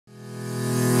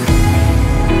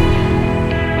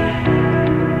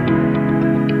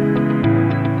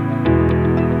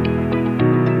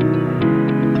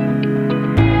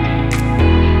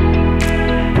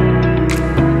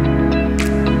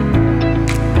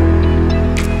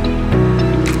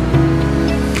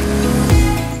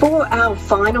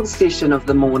final session of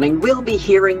the morning, we'll be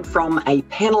hearing from a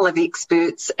panel of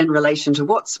experts in relation to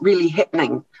what's really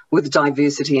happening with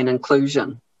diversity and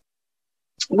inclusion.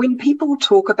 When people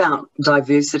talk about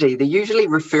diversity, they're usually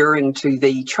referring to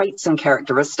the traits and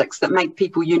characteristics that make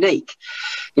people unique.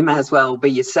 You may as well be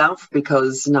yourself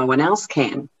because no one else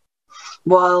can.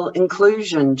 While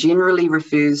inclusion generally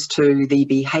refers to the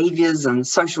behaviours and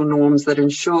social norms that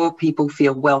ensure people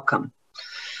feel welcome.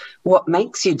 What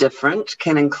makes you different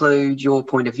can include your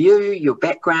point of view, your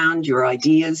background, your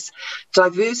ideas.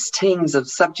 Diverse teams of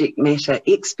subject matter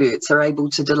experts are able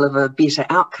to deliver better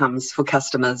outcomes for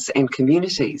customers and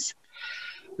communities.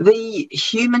 The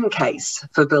human case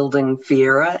for building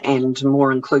fairer and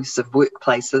more inclusive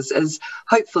workplaces is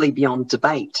hopefully beyond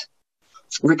debate.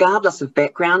 Regardless of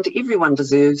background, everyone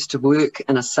deserves to work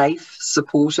in a safe,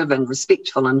 supportive and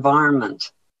respectful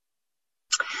environment.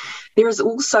 There is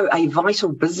also a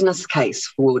vital business case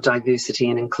for diversity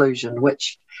and inclusion,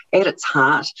 which at its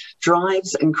heart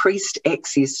drives increased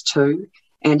access to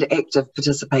and active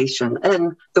participation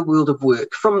in the world of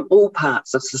work from all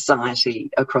parts of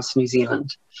society across New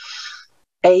Zealand.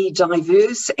 A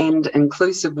diverse and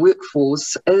inclusive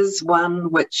workforce is one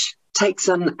which takes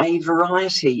in a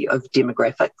variety of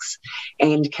demographics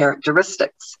and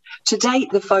characteristics. To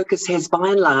date, the focus has by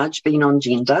and large been on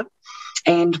gender.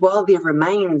 And while there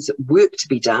remains work to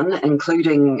be done,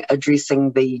 including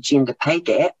addressing the gender pay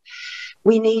gap,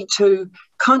 we need to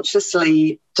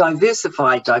consciously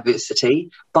diversify diversity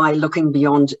by looking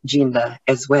beyond gender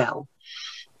as well.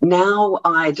 Now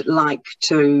I'd like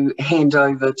to hand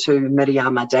over to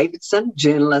Miriama Davidson,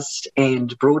 journalist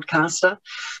and broadcaster,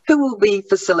 who will be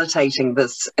facilitating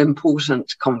this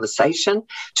important conversation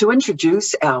to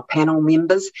introduce our panel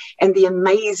members and the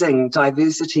amazing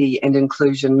diversity and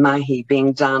inclusion mahi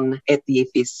being done at the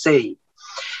FSC.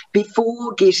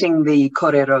 Before getting the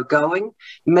kōrero going,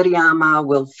 Miriama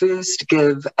will first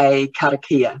give a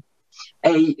karakia.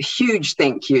 A huge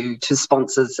thank you to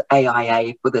sponsors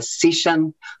AIA for this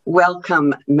session.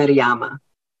 Welcome, Miriama.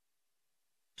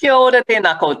 Kia ora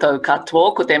tēnā koutou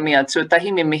katoa, ko te mea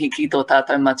tuatahi me mihi ki tō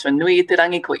tātou matua nui I te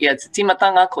rangi, ko ia te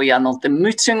timatanga, ko ia no te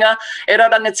mutunga. E ra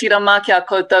rangatira mā ki a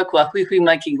koutou, kua hui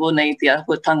mai ki ngōnei te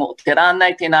ahuatanga o te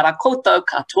rānei, tēnā ra koutou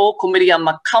katoa, ko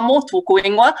Miriama Kamo, tōku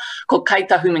ingoa, ko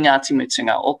kaitahu me ngā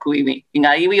timutunga o kuiwi. I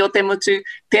ngā iwi o te mutu,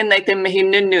 tēnei te mihi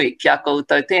nunui ki a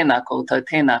koutou, tēnā koutou,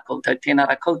 tēnā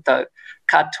ra koutou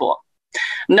katoa.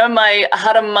 No mai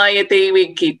hara mai e te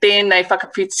iwi ki tēnei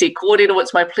whakawhiti kōrero.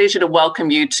 It's my pleasure to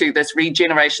welcome you to this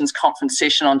ReGenerations conference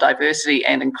session on diversity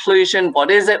and inclusion.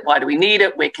 What is it? Why do we need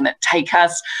it? Where can it take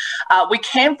us? We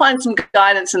can find some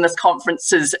guidance in this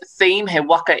conference's theme, He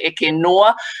Waka Eke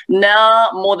Noa. Now,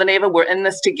 more than ever, we're in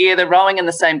this together, rowing in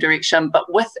the same direction, but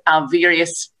with our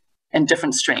various and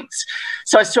different strengths.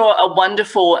 So I saw a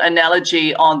wonderful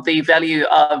analogy on the value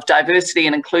of diversity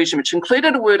and inclusion, which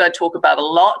included a word I talk about a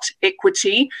lot,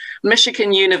 equity.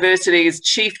 Michigan University's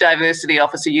chief diversity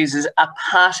officer uses a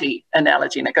party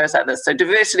analogy, and it goes like this. So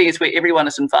diversity is where everyone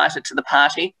is invited to the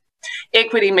party.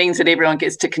 Equity means that everyone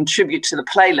gets to contribute to the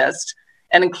playlist,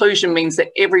 and inclusion means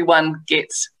that everyone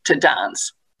gets to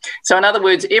dance. So in other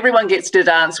words, everyone gets to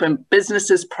dance when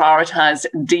businesses prioritise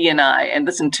D&I, and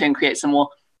this in turn creates a more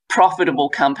profitable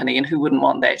company, and who wouldn't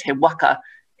want that? He waka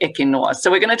eke noa.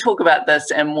 So we're going to talk about this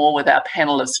and more with our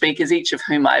panel of speakers, each of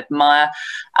whom I admire.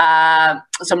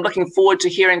 So I'm looking forward to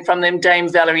hearing from them. Dame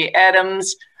Valerie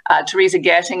Adams, Teresa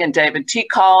Gatting and David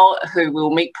Tikol, who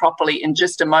we'll meet properly in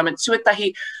just a moment.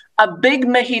 Tuatahi, a big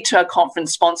mihi to our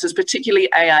conference sponsors,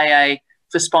 particularly AIA,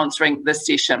 for sponsoring this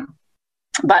session.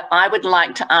 But I would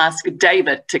like to ask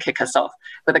David to kick us off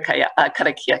with a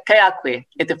karakia. Kei a koe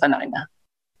e te whanaunga.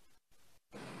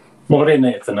 Morena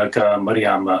e whanaka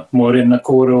Miriama, morena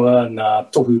kōrua nā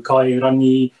tohu kai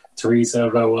rangi, Teresa,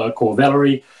 Roa, ko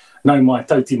Valerie, nau mai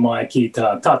tauti mai ki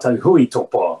tā tātou hui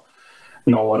topa.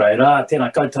 Nō reira,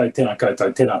 tēnā koutou,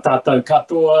 tēnā tātou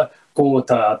katoa, ko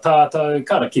tā tātou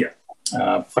karakia.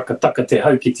 Whakataka te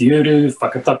hau ki te uru,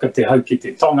 whakataka te hau ki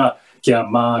te tonga, kia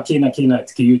mā kina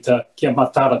te kiuta, kia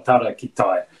mā taratara ki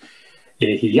tai.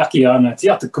 E he yaki ana te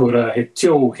atakura, he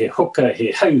tio, he hoka,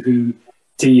 he hauhu,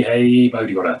 ti hei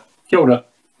mauriora. Kia ora.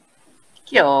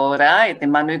 Kia ora, e te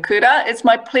manukura. It's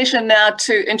my pleasure now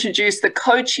to introduce the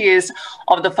co-chairs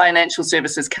of the Financial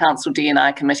Services Council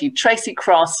D&I Committee, Tracy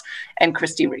Cross and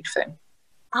Christy Redfern.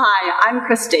 Hi, I'm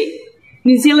Christy.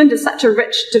 New Zealand is such a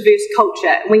rich, diverse culture,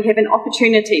 and we have an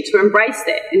opportunity to embrace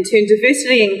that and turn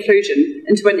diversity and inclusion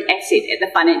into an asset at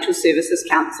the Financial Services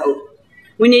Council.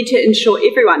 We need to ensure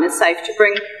everyone is safe to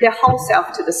bring their whole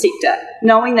self to the sector,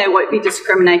 knowing they won't be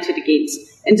discriminated against,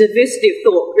 and diversity of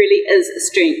thought really is a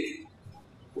strength.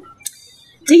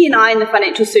 D&I in the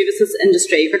financial services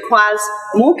industry requires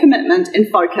more commitment and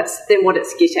focus than what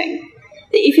it's getting.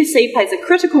 The FSC plays a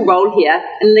critical role here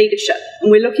in leadership,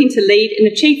 and we're looking to lead and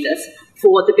achieve this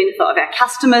for the benefit of our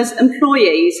customers,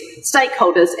 employees,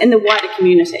 stakeholders, and the wider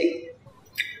community.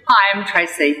 Hi, I'm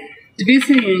Tracy.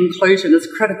 Diversity and inclusion is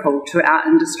critical to our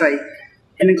industry.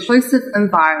 An inclusive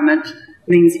environment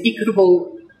means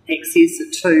equitable access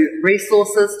to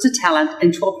resources, to talent,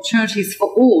 and to opportunities for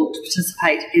all to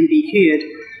participate and be heard.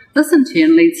 This in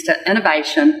turn leads to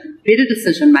innovation, better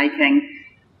decision making,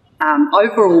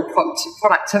 overall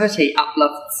productivity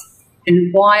uplifts.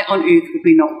 And why on earth would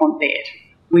we not want that?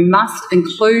 We must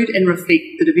include and reflect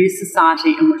the diverse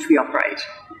society in which we operate.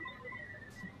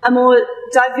 A more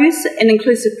diverse and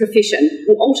inclusive profession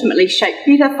will ultimately shape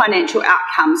better financial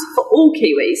outcomes for all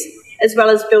Kiwis, as well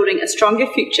as building a stronger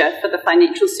future for the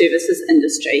financial services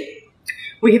industry.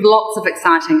 We have lots of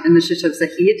exciting initiatives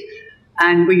ahead,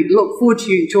 and we look forward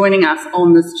to you joining us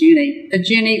on this journey, a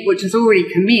journey which has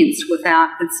already commenced with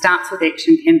our It Starts With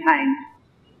Action campaign.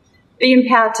 Be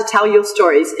empowered to tell your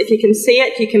stories. If you can see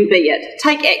it, you can be it.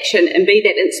 Take action and be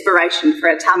that inspiration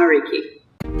for our tamariki.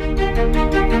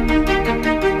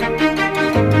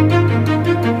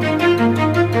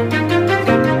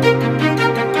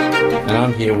 And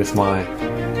I'm here with my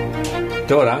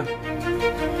daughter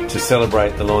to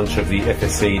celebrate the launch of the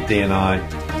FSC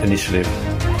D&I initiative.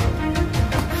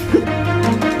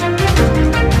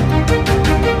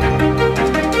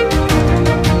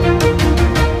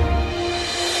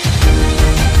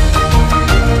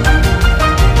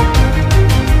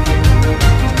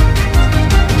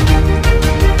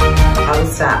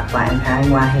 Start by empowering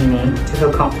wahine to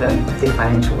feel confident with their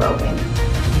financial well-being.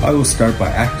 I will start by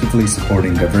actively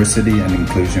supporting diversity and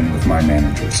inclusion with my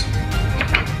managers.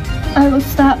 I will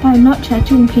start by not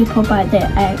judging people by their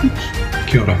age.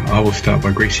 Kia ora. I will start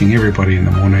by greeting everybody in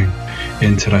the morning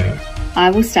and today. I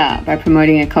will start by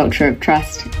promoting a culture of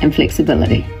trust and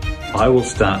flexibility. I will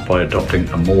start by adopting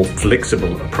a more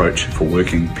flexible approach for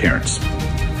working parents.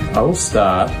 I will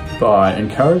start by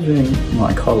encouraging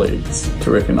my colleagues to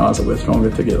recognise that we're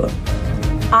stronger together.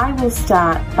 I will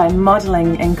start by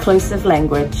modelling inclusive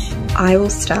language. I will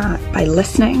start by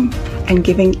listening and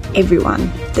giving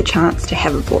everyone the chance to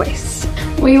have a voice.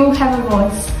 We all have a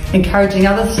voice. Encouraging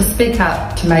others to speak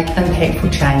up to make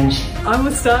impactful change. I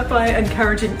will start by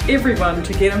encouraging everyone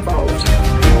to get involved.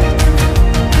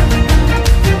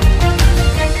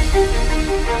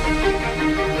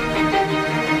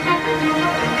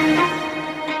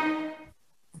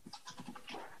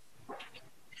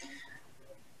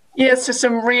 Yes, so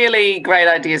some really great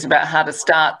ideas about how to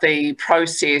start the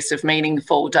process of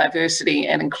meaningful diversity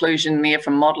and inclusion there,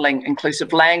 from modelling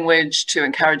inclusive language to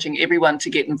encouraging everyone to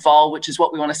get involved, which is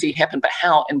what we want to see happen, but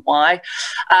how and why.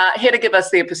 Here to give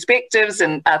us their perspectives,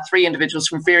 and three individuals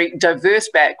from very diverse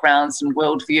backgrounds and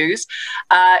worldviews.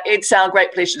 It's our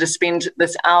great pleasure to spend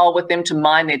this hour with them to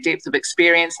mine their depth of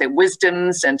experience, their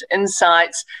wisdoms and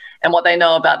insights, and what they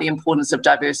know about the importance of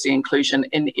diversity and inclusion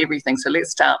in everything. So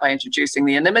let's start by introducing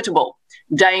the inimitable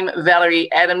Dame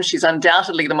Valerie Adams. She's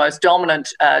undoubtedly the most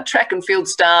dominant track and field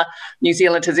star New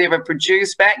Zealand has ever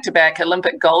produced. Back-to-back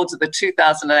Olympic golds at the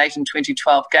 2008 and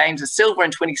 2012 Games, a silver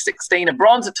in 2016, a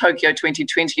bronze at Tokyo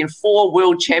 2020, and 4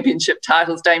 World Championship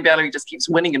titles. Dame Valerie just keeps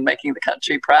winning and making the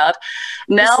country proud.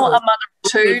 Now a mother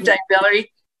of 2, Dame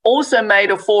Valerie also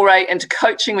made a foray into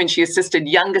coaching when she assisted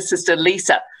younger sister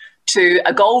Lisa to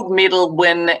a gold medal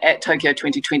win at Tokyo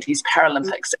 2020's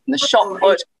Paralympics in the shot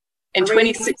put. In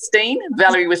 2016,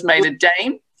 Valerie was made a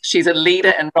dame. She's a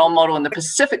leader and role model in the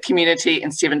Pacific community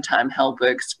and 7-time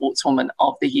Halberg Sportswoman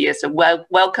of the Year. So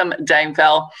welcome, Dame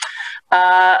Val.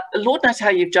 Lord knows how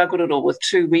you've juggled it all with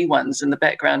 2 wee ones in the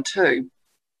background too.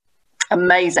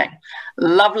 Amazing.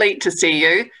 Lovely to see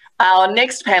you. Our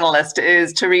next panellist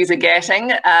is Teresa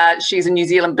Gatting. She's a New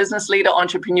Zealand business leader,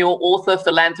 entrepreneur, author,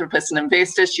 philanthropist and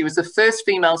investor. She was the first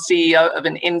female CEO of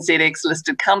an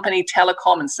NZX-listed company,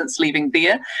 Telecom, and since leaving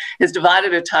there, has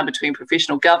divided her time between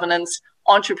professional governance,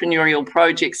 entrepreneurial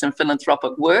projects and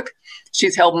philanthropic work.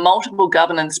 She's held multiple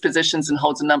governance positions and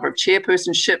holds a number of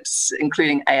chairpersonships,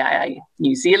 including AIA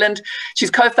New Zealand.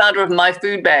 She's co-founder of My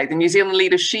Food Bag, the New Zealand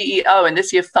Leader CEO, and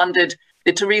this year funded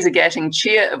the Teresa Gatting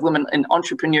Chair of Women in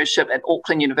Entrepreneurship at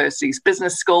Auckland University's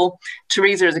Business School.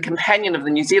 Teresa is a companion of the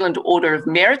New Zealand Order of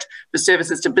Merit for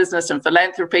services to business and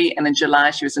philanthropy, and in July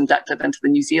she was inducted into the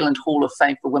New Zealand Hall of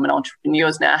Fame for Women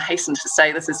Entrepreneurs. Now, I hasten to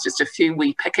say this is just a few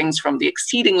wee pickings from the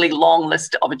exceedingly long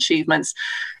list of achievements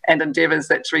and endeavours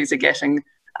that Teresa Gatting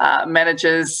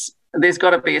manages. There's got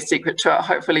to be a secret to it.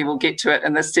 Hopefully we'll get to it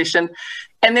in this session.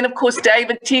 And then, of course,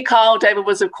 David Tikau. David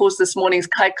was, of course, this morning's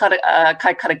Kai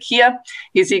Karakia.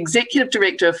 He's the Executive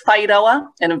Director of Whairawa,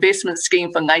 an investment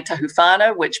scheme for Ngai Tahu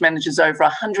Whānau, which manages over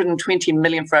 120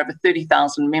 million for over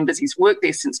 30,000 members. He's worked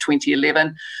there since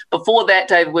 2011. Before that,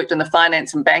 David worked in the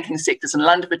finance and banking sectors in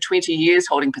London for 20 years,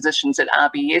 holding positions at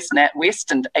RBS,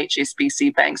 NatWest and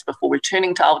HSBC banks before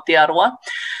returning to Aotearoa.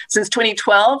 Since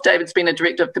 2012, David's been a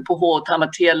director of Te Poho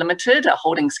Tamatea Limited, a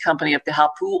holdings company of Te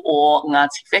Hapu or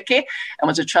Ngāti Wheke,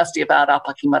 and was a trustee of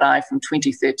Aurapaki Marae from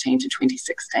 2013 to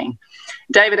 2016.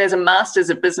 David has a Master's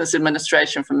of Business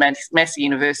Administration from Massey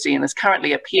University and is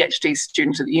currently a PhD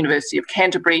student at the University of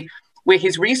Canterbury, where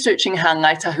he's researching how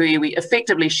Ngāi Tahu Iwi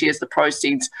effectively shares the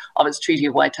proceeds of its Treaty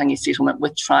of Waitangi settlement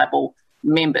with tribal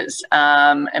members.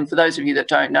 And for those of you that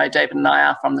don't know, David and I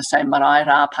are from the same marae,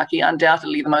 Rāpaki,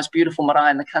 undoubtedly the most beautiful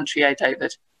marae in the country,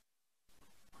 David?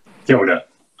 Kia ora.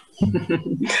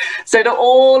 So to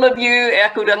all of you, e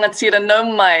aku rangatira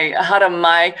no mai, hara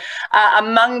mai,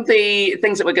 among the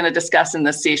things that we're going to discuss in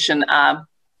this session are,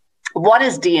 what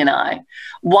is D&I?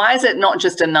 Why is it not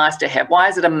just a nice to have? Why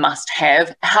is it a must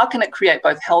have? How can it create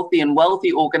both healthy and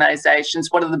wealthy organisations?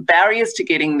 What are the barriers to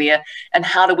getting there? And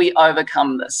how do we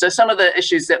overcome this? So some of the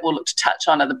issues that we'll look to touch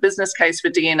on are the business case for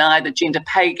D&I, the gender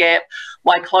pay gap,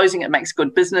 why closing it makes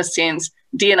good business sense,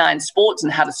 D&I in sports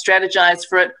and how to strategise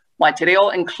for it, why te reo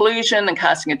inclusion and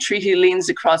casting a treaty lens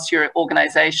across your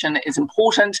organisation is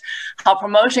important, how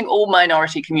promoting all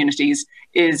minority communities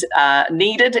is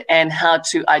needed, and how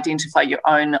to identify your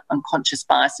own unconscious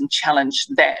bias and challenge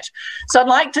that. So I'd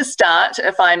like to start,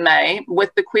 if I may,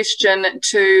 with the question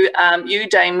to you,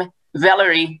 Dame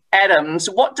Valerie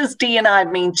Adams. What does D&I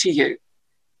mean to you?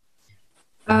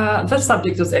 This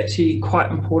subject is actually quite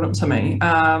important to me.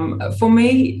 For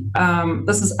me,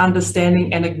 this is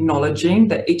understanding and acknowledging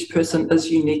that each person is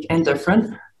unique and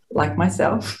different, like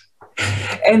myself,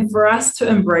 and for us to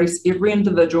embrace every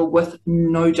individual with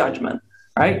no judgment,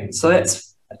 right? So that's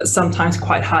sometimes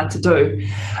quite hard to do.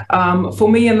 For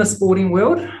me in the sporting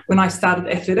world, when I started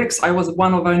athletics, I was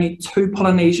one of only 2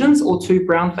 Polynesians or 2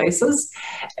 brown faces,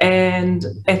 and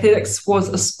athletics was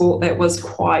a sport that was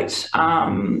quite,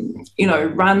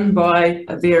 run by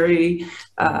a very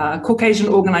Caucasian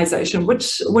organisation,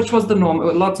 which was the norm.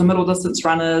 Lots of middle distance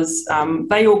runners.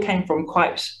 They all came from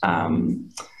quite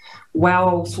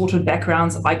well-sorted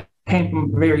backgrounds. I came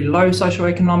from a very low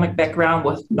socioeconomic background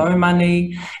with no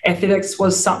money. Athletics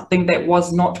was something that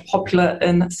was not popular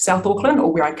in South Auckland,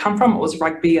 or where I come from. It was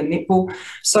rugby and netball.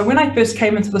 So when I first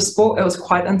came into the sport, it was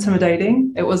quite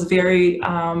intimidating. It was very,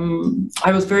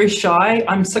 I was very shy.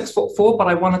 I'm 6'4", but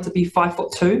I wanted to be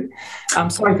 5'2".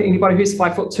 Sorry for anybody who's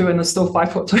 5'2" and is still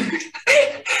 5'2".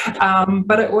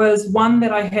 But it was one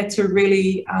that I had to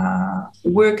really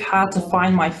work hard to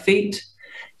find my feet,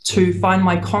 to find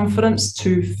my confidence,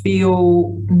 to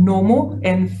feel normal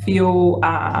and feel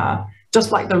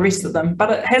just like the rest of them.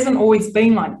 But it hasn't always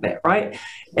been like that, right?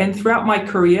 And throughout my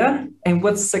career and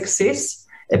with success,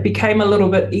 it became a little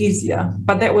bit easier,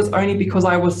 but that was only because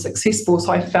I was successful.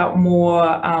 So I felt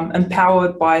more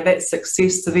empowered by that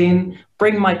success to then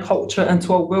bring my culture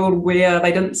into a world where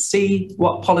they didn't see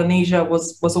what Polynesia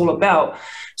was all about.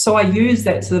 So I used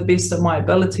that to the best of my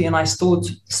ability, and I still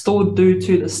do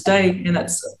to this day. And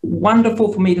it's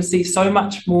wonderful for me to see so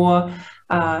much more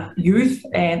youth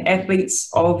and athletes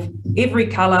of every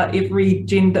colour, every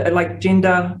gender,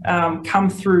 come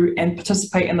through and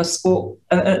participate in a sport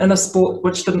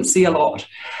which didn't see a lot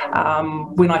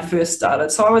when I first started.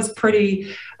 So I was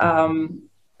pretty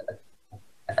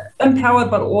empowered,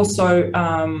 but also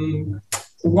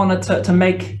wanted to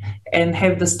make and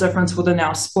have this difference within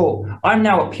our sport. I'm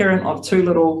now a parent of 2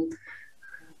 little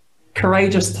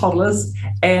courageous toddlers,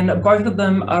 and both of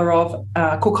them are of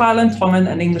Cook Island, Tongan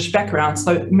and English background.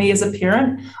 So me as a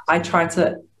parent, I try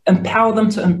to empower them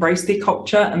to embrace their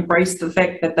culture, embrace the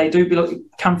fact that they do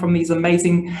come from these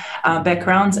amazing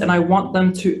backgrounds, and I want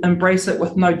them to embrace it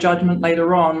with no judgment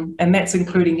later on. And that's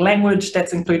including language,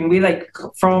 that's including where they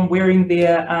come from, wearing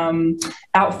their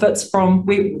outfits from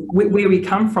where we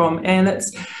come from. And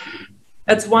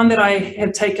it's one that I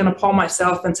have taken upon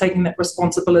myself and taking that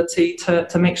responsibility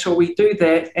to make sure we do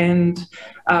that. And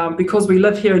because we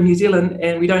live here in New Zealand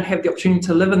and we don't have the opportunity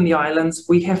to live in the islands,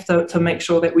 we have to make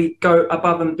sure that we go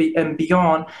above and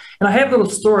beyond. And I have a little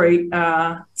story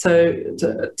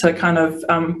to kind of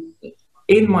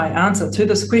end my answer to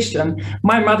this question.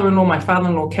 My mother-in-law, my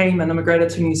father-in-law came and immigrated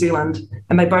to New Zealand,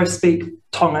 and they both speak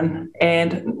Tongan,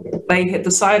 and they had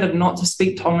decided not to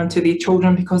speak Tongan to their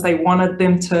children because they wanted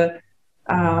them to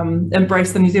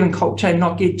embrace the New Zealand culture and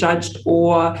not get judged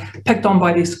or picked on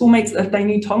by their schoolmates if they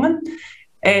knew Tongan.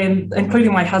 and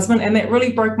including my husband, and that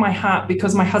really broke my heart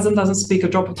because my husband doesn't speak a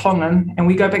drop of Tongan, and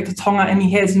we go back to Tonga and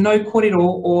he has no kōrero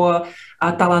or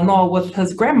talanoa with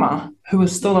his grandma, who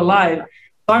is still alive.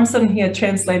 So I'm sitting here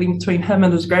translating between him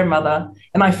and his grandmother,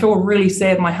 and I feel really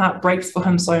sad. My heart breaks for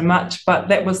him so much, but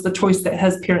that was the choice that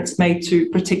his parents made to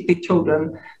protect their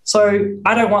children. So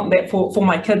I don't want that for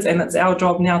my kids, and it's our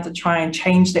job now to try and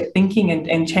change that thinking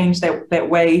and change that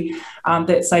way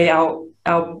that, say, our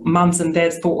mums and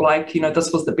dads thought, like,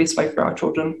 this was the best way for our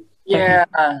children. Yeah.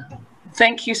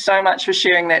 Thank you so much for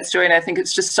sharing that story. And I think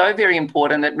it's just so very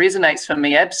important. It resonates for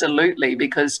me absolutely,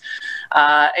 because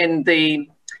in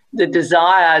the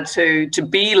desire to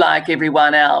be like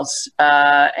everyone else,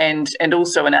 and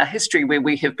also in our history where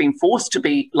we have been forced to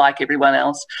be like everyone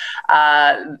else,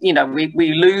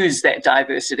 we lose that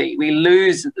diversity, we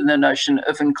lose the notion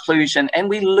of inclusion, and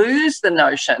we lose the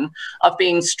notion of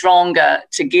being stronger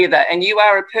together. And you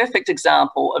are a perfect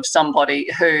example of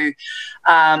somebody who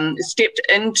stepped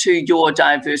into your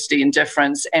diversity and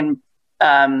difference and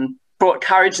brought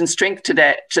courage and strength to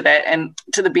that, and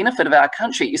to the benefit of our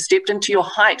country. You stepped into your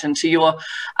height, into your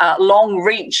long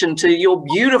reach, into your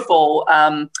beautiful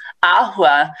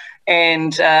ahua,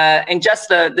 and just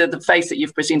the face that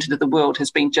you've presented to the world has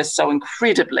been just so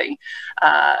incredibly,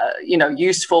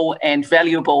 useful and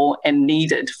valuable and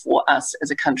needed for us as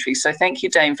a country. So thank you,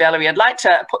 Dame Valerie. I'd like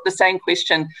to put the same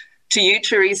question to you,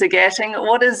 Teresa Gatting.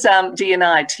 What is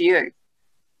D&I to you?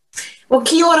 Well,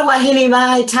 kia ora wahine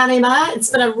mai, tane mai. It's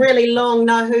been a really long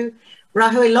rahui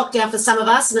lockdown for some of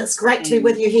us, and it's great to be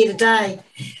with you here today.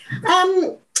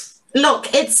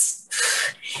 Look, it's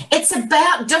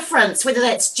about difference, whether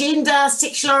that's gender,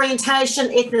 sexual orientation,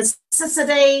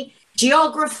 ethnicity,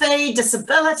 geography,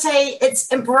 disability. It's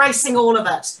embracing all of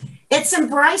it. It's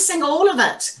embracing all of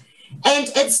it. And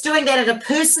it's doing that at a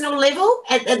personal level.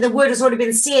 And the word has already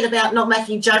been said about not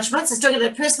making judgments. It's doing it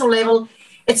at a personal level.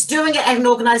 It's doing it at an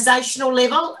organisational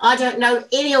level. I don't know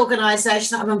any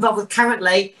organisation I'm involved with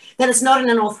currently that is not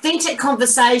in an authentic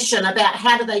conversation about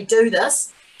how do they do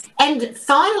this. And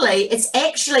finally, it's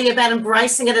actually about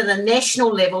embracing it at a national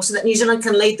level so that New Zealand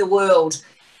can lead the world.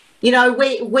 We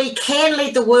can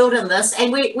lead the world in this,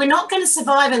 and we're not going to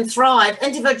survive and thrive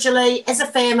individually, as a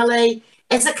family,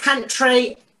 as a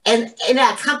country, and in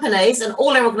our companies and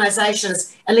all our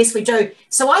organisations, unless we do.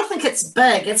 So I think it's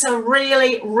big. It's a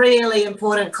really, really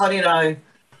important kōrero.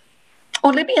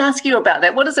 Well, let me ask you about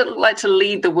that. What does it look like to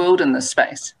lead the world in this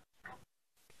space?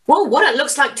 Well, what it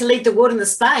looks like to lead the world in the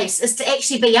space is to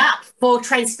actually be up for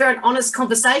transparent, honest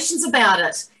conversations about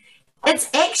it. It's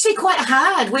actually quite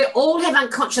hard. We all have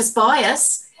unconscious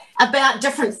bias about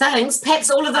different things,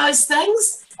 perhaps all of those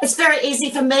things. It's very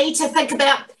easy for me to think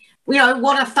about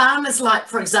what a farm is like,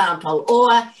 for example, or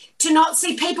to not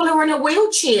see people who are in a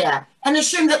wheelchair and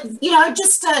assume that,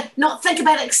 just to not think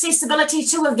about accessibility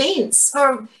to events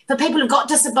for people who've got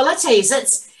disabilities.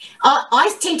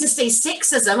 I tend to see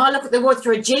sexism. I look at the world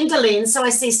through a gender lens, so I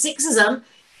see sexism.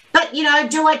 But,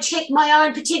 do I check my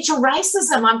own potential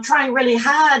racism? I'm trying really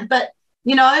hard, but,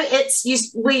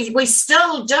 we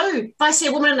still do. If I see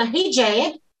a woman in a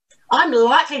hijab, I'm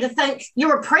likely to think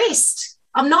you're oppressed.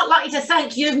 I'm not likely to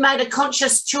think you've made a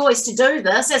conscious choice to do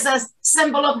this as a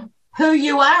symbol of who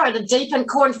you are at a deep and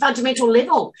core and fundamental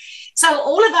level. So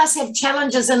all of us have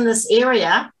challenges in this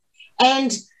area.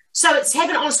 And so it's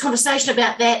having an honest conversation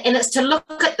about that. And it's to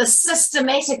look at the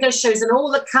systematic issues and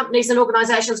all the companies and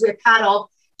organisations we're part of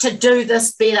to do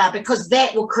this better, because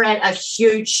that will create a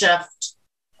huge shift.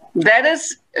 That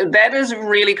is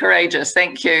really courageous.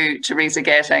 Thank you, Teresa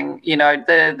Gatting.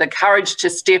 The courage to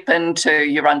step into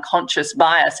your unconscious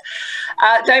bias.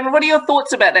 David, what are your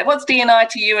thoughts about that? What's D&I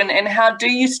to you, and how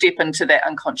do you step into that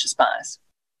unconscious bias?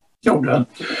 Yeah,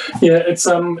 it's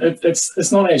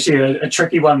not actually a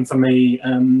tricky one for me.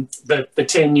 The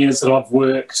 10 years that I've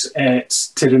worked at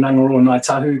Te Rangaro Ngāi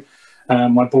Tahu,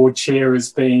 my board chair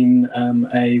has been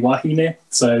a wahine.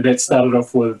 So that started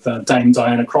off with Dame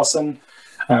Diana Crossan.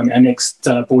 Our next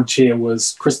board chair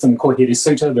was Kristen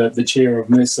Kohere-Suter, the chair of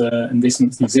Mercer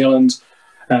Investments New Zealand,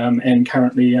 and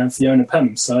currently Fiona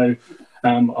Pym. So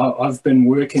I've been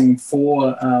working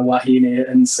for wahine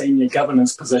in senior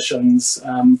governance positions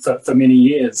for many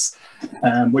years,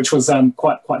 which was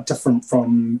quite different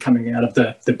from coming out of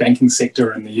the banking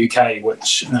sector in the UK,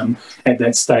 which at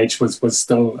that stage was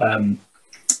still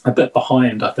a bit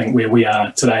behind, I think, where we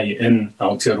are today in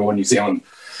Aotearoa, New Zealand.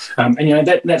 And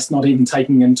that's not even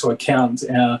taking into account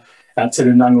our Te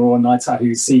Rangaro Ngāi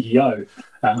Tahu CEO,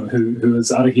 who is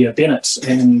Arahia Bennett.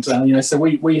 And so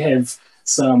we have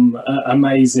some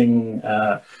amazing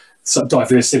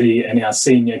diversity in our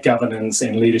senior governance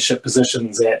and leadership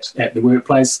positions at the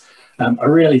workplace. I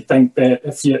really think that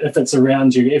if it's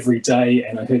around you every day,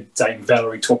 and I heard Dame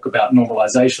Valerie talk about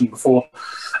normalisation before,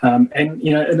 and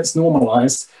it's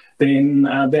normalised, then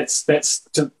that's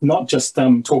not just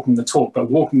talking the talk,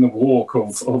 but walking the walk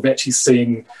of actually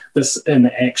seeing this in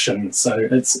action. So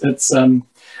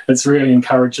it's really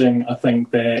encouraging. I think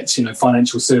that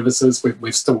financial services,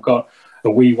 we've still got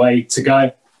a wee way to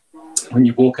go. When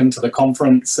you walk into the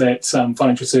conference at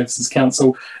Financial Services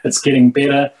Council, it's getting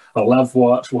better. I love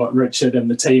what Richard and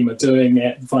the team are doing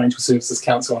at the Financial Services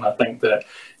Council, and I think that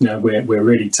we're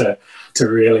ready to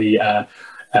really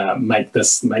make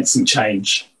some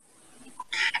change.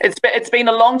 It's been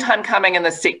a long time coming in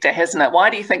the sector, hasn't it? Why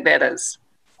do you think that is?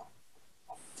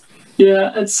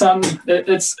 Yeah, it's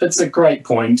a great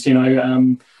point.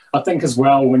 I think as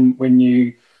well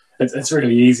it's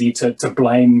really easy to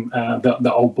blame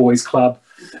the old boys club,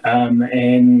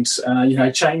 and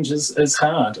change is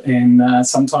hard, and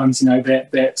sometimes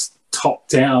that top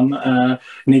down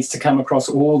needs to come across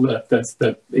all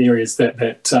the areas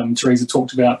that Teresa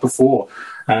talked about before.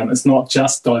 It's not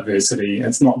just diversity.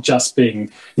 It's not just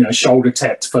being shoulder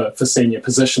tapped for senior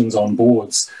positions on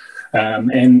boards.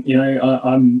 I'm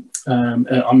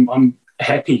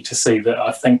happy to see that.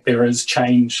 I think there is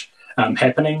change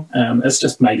happening. It's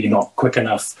just maybe not quick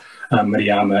enough,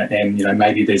 Miriama, and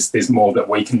maybe there's more that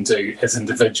we can do as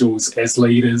individuals, as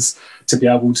leaders, to be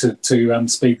able to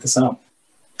speed this up.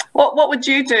 What would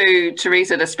you do,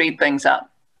 Teresa, to speed things up?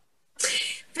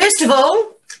 First of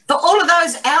all, for all of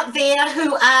those out there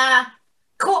who are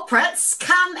corporates,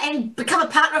 come and become a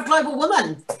partner of Global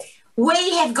Women.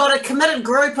 We have got a committed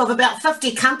group of about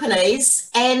 50 companies,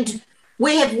 and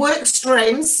we have work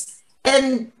streams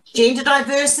in gender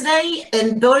diversity,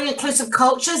 in building inclusive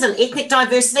cultures and ethnic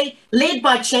diversity, led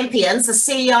by champions, the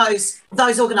CEOs of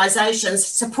those organisations,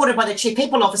 supported by the Chief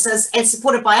People Officers and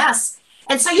supported by us.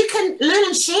 And so you can learn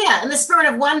and share in the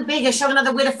spirit of one beggar showing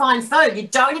another where to find food. You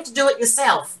don't have to do it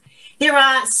yourself. There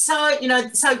are so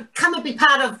come and be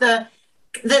part of the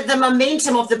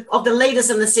momentum of the leaders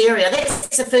in this area.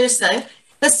 That's the first thing.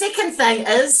 The second thing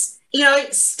is,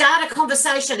 start a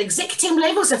conversation, exec team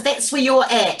levels, if that's where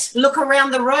you're at. Look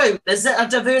around the room. Is it a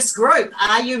diverse group?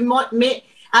 Are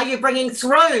you bringing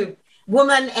through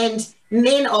women and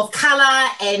men of colour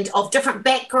and of different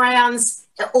backgrounds?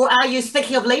 Or are you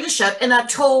thinking of leadership in a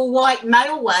tall, white,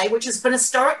 male way, which has been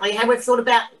historically how we've thought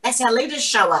about, that's how leaders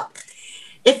show up.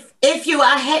 If you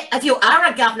are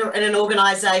a governor in an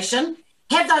organisation,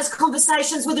 have those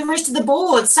conversations with the rest of the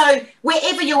board. So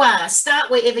wherever you are, start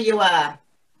wherever you are.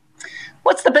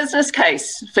 What's the business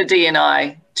case for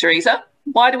D&I, Teresa?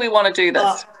 Why do we want to do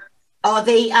this?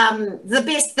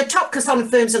 The top consulting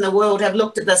firms in the world have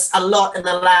looked at this a lot in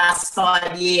the last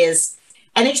 5 years.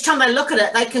 And each time they look at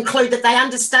it, they conclude that they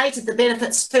understated the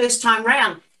benefits first time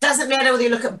round. Doesn't matter whether you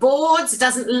look at boards, it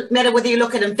doesn't matter whether you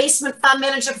look at investment fund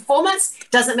manager performance,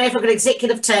 doesn't matter if you look at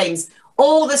executive teams.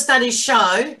 All the studies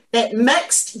show that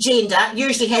mixed gender,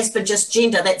 usually has been just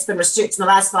gender, that's been researched in the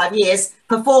last 5 years,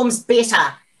 performs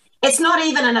better. It's not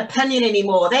even an opinion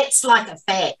anymore. That's like a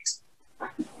fact.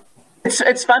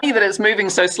 It's funny that it's moving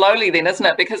so slowly then, isn't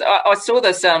it? Because I saw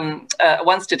this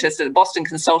one statistic, the Boston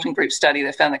Consulting Group study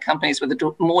that found that companies with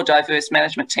more diverse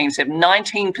management teams have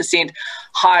 19%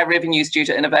 higher revenues due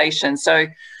to innovation. So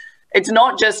it's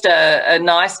not just a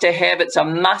nice to have, it's a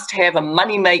must have, a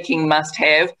money-making must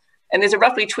have. And there's a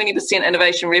roughly 20%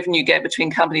 innovation revenue gap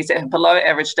between companies that have below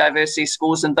average diversity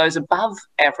scores and those above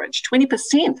average.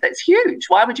 20%, that's huge.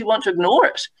 Why would you want to ignore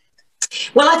it?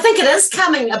 Well, I think it is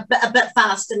coming a bit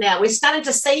faster now. We're starting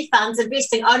to see funds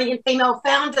investing only in female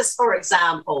founders, for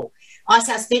example.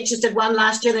 Icehouse Ventures did one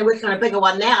last year. They're working on a bigger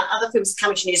one now. Other firms are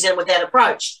coming to New Zealand with that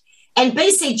approach. And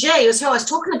BCG is who I was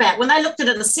talking about. When they looked at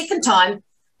it the second time,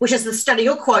 which is the study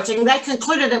you're quoting, they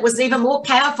concluded it was even more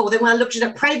powerful than when I looked at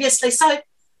it previously. So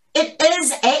it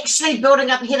is actually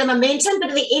building up ahead of momentum. But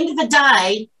at the end of the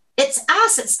day, it's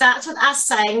us. It starts with us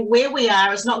saying where we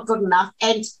are is not good enough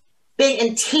and being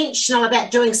intentional about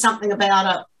doing something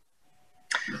about it.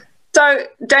 So,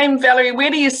 Dame Valerie, where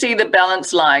do you see the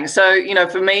balance lying? So,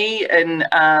 for me in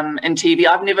TV,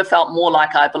 I've never felt more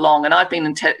like I belong, and I've been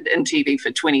in TV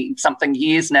for 20-something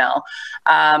years now.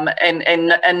 And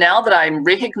now that I'm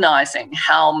recognising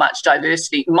how much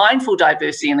diversity, mindful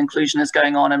diversity and inclusion is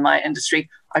going on in my industry,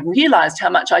 I've realised how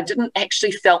much I didn't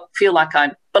actually feel like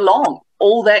I belong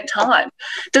all that time.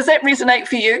 Does that resonate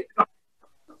for you?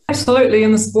 Absolutely.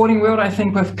 In the sporting world, I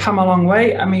think we've come a long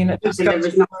way. I mean, it just goes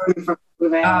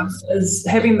is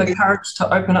having the courage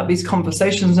to open up these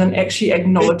conversations and actually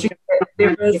acknowledging that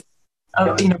there is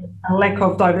a lack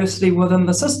of diversity within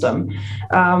the system.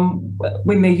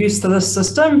 When they're used to this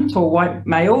system, to a white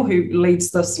male who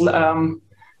leads this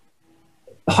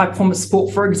high performance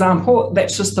sport, for example,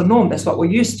 that's just the norm. That's what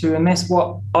we're used to, and that's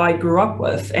what I grew up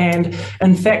with. And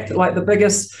in fact, like the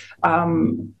biggest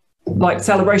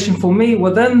celebration for me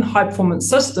within high performance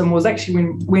system was actually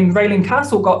when Raylene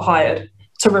Castle got hired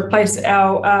to replace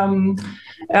our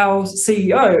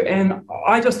CEO, and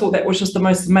I just thought that was just the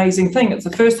most amazing thing. It's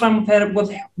the first time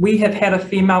we have had a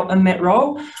female in that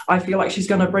role. I feel like she's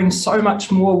going to bring so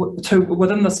much more to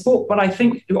within the sport, but I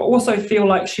think I also feel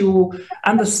like she will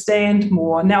understand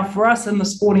more. Now, for us in the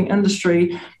sporting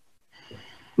industry,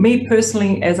 me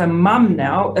personally as a mum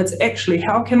now, it's actually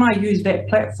how can I use that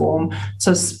platform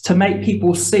to make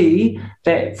people see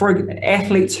that for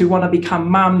athletes who want to become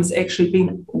mums, actually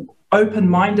being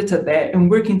open-minded to that and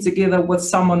working together with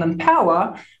someone in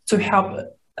power to help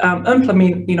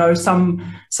implement,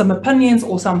 some opinions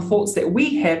or some thoughts that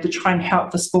we have to try and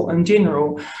help the sport in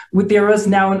general. There is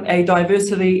now a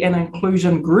diversity and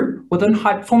inclusion group within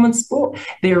high performance sport.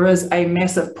 There is a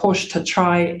massive push to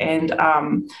try and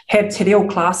have te reo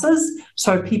classes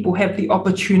so people have the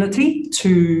opportunity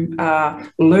to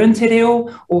learn te reo,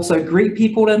 also greet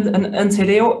people in te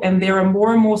reo, and there are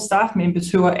more and more staff members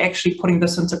who are actually putting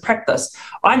this into practice.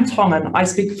 I'm Tongan, I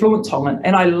speak fluent Tongan,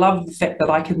 and I love the fact that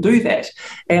I can do that.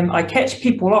 And I catch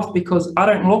people off because I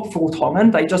don't look full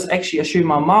Tongan, they just actually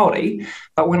assume I'm Māori.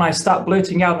 But when I start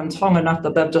blurting out in Tongan after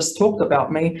they've just talked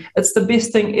about me, it's the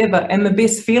best thing ever and the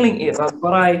best feeling ever.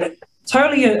 But I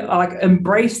totally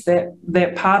embrace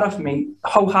that part of me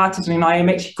wholeheartedly, and I am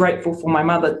actually grateful for my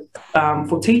mother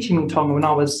for teaching me Tongan when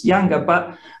I was younger.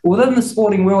 But within the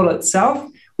sporting world itself,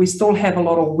 we still have a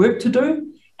lot of work to do.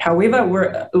 However,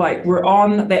 we're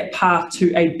on that path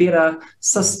to a better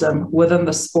system within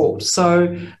the sport.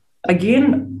 So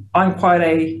again, I'm quite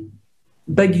a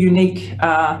big, unique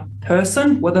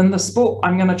person within the sport.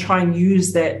 I'm going to try and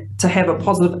use that to have a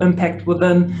positive impact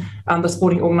within the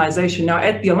sporting organisation. Now,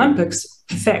 at the Olympics,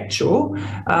 factual,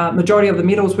 majority of the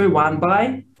medals were won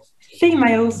by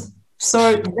females.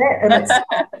 So that in itself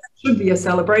should be a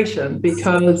celebration,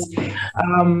 because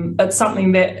it's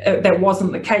something that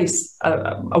wasn't the case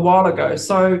a while ago.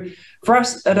 So for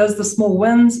us, it is the small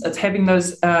wins. It's having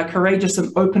those courageous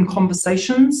and open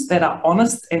conversations that are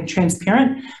honest and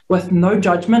transparent with no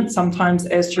judgment. Sometimes,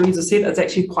 as Teresa said, it's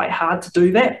actually quite hard to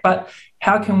do that. But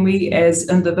how can we as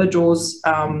individuals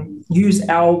use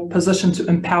our position to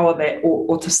empower that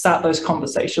or to start those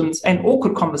conversations, and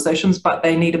awkward conversations, but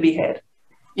they need to be had.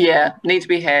 Yeah, need to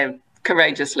be had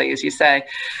courageously, as you say.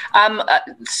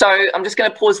 So I'm just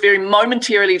going to pause very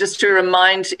momentarily just to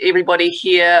remind everybody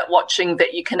here watching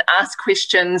that you can ask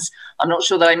questions. I'm not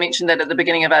sure that I mentioned that at the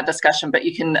beginning of our discussion, but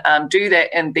you can do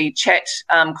that in the chat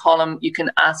column. You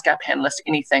can ask our panelists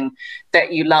anything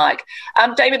that you like.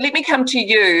 David, let me come to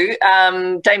you.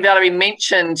 Dame Valerie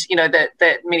mentioned,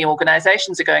 that many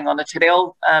organisations are going on the te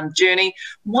reo journey.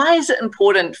 Why is it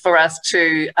important for us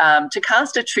to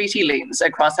cast a treaty lens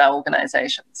across our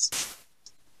organisations?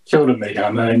 Kia ora,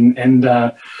 Miriam, and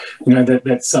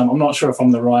that's I'm not sure if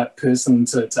I'm the right person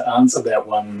to answer that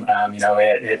one. At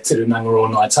Te Rangaro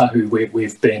Ngāi Tahu,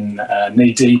 we've been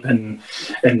knee deep in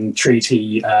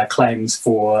treaty claims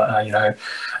for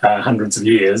hundreds of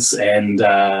years, and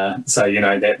that's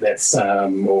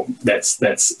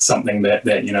something that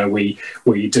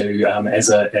we do as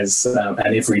an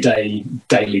everyday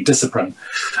daily discipline.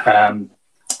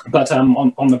 But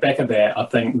on the back of that, I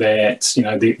think that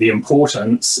the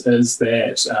importance is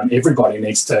that everybody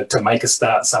needs to make a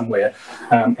start somewhere.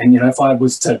 And if I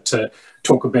was to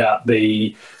talk about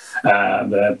the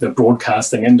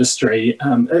broadcasting industry,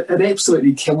 it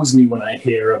absolutely kills me when I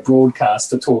hear a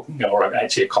broadcaster talking, or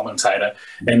actually a commentator,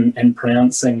 and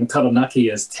pronouncing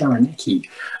Taranaki as Taranaki.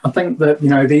 I think that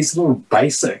these little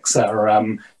basics are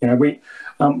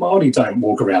Māori don't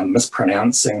walk around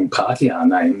mispronouncing Pākehā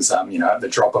names, at the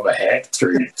drop of a hat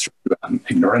through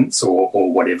ignorance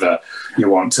or whatever you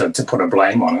want to put a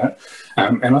blame on it.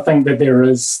 And I think that there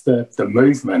is the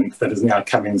movement that is now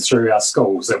coming through our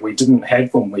schools that we didn't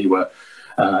have when we were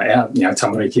our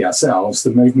tamariki ourselves,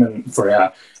 the movement for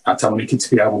our tamariki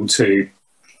to be able to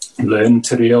learn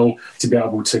te reo, to be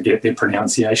able to get their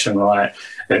pronunciation right.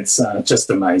 It's just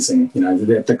amazing.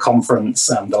 The conference,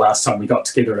 the last time we got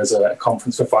together as a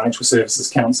conference for Financial Services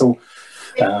Council,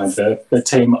 the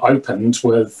team opened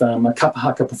with a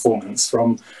kapahaka performance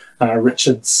from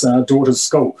Richard's daughter's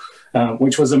school,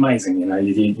 which was amazing.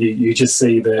 You just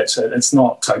see that it's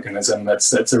not tokenism,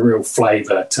 it's a real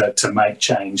flavour to make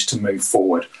change, to move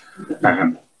forward.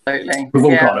 Absolutely. We've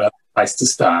all got a place to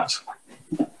start.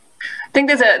 think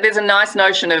there's a nice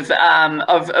notion of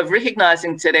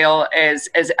recognising te reo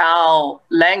as our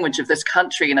language of this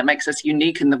country, and it makes us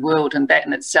unique in the world, and that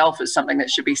in itself is something that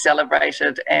should be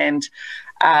celebrated and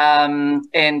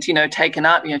taken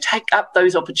up. Take up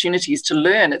those opportunities to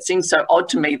learn. It seems so odd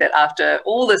to me that after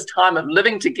all this time of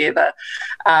living together,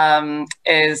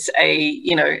 as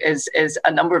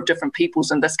a number of different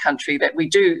peoples in this country, that we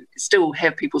do still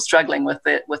have people struggling with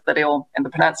the reo and the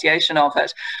pronunciation of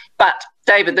it. But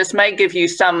David, this may give you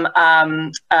some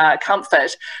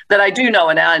comfort that I do know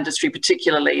in our industry,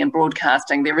 particularly in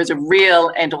broadcasting, there is a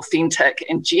real and authentic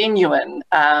and genuine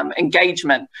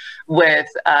engagement with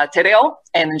te reo,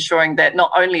 and ensuring that not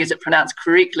only is it pronounced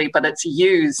correctly, but it's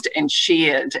used and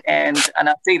shared. And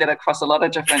I see that across a lot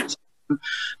of different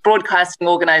broadcasting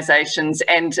organisations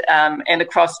and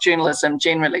across journalism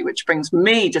generally, which brings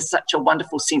me just such a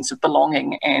wonderful sense of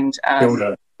belonging and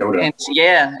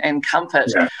and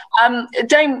comfort. Yeah.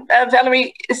 Dame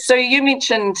Valerie, so you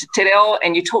mentioned te reo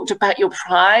and you talked about your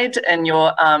pride and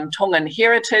your Tongan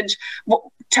heritage.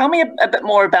 Tell me a bit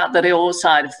more about the reo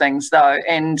side of things, though,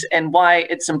 and why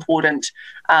it's important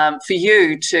for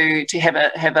you to have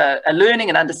a learning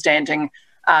and understanding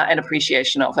and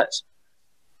appreciation of it.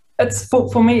 It's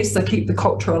for me, it's to keep the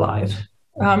culture alive.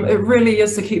 It really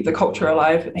is to keep the culture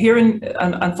alive.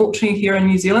 Unfortunately, here in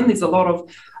New Zealand, there's a lot of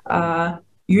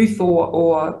youth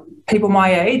or people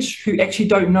my age who actually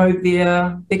don't know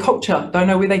their culture, don't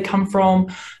know where they come from,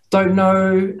 don't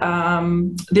know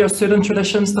there are certain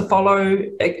traditions to follow,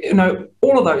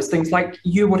 all of those things like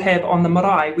you would have on the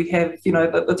marae. We have,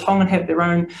 the Tongan have their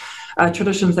own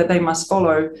traditions that they must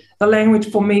follow. The language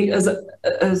for me is a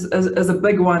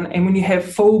big one, and when you have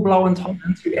full-blown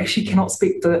Tongans who actually cannot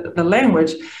speak the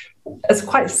language, it's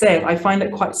quite sad. I find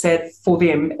it quite sad for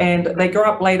them, and they grow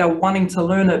up later wanting to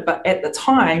learn it, but at the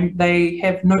time they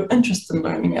have no interest in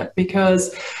learning it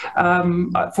because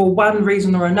for one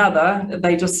reason or another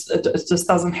it just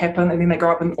doesn't happen, and then they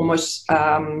grow up and almost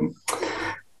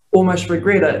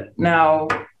regret it. Now,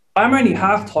 I'm only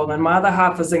half Tongan. My other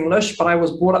half is English, but I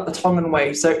was brought up the Tongan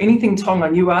way. So anything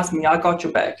Tongan, you ask me, I got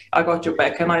your back. I got your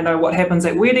back. And I know what happens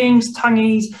at weddings,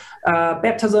 tangis,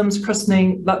 baptisms,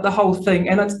 christening, the whole thing.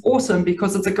 And it's awesome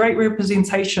because it's a great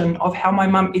representation of how my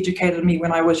mum educated me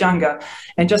when I was younger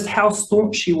and just how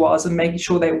staunch she was in making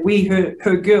sure that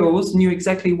her girls knew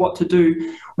exactly what to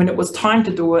do when it was time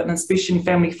to do it, and especially in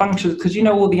family functions, because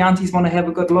all the aunties want to have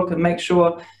a good look and make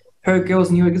sure her girls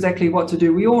knew exactly what to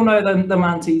do. We all know the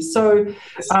aunties. So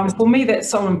for me, that's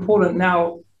so important.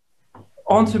 Now,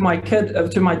 onto my kid,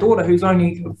 to my daughter, who's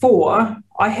only 4,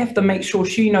 I have to make sure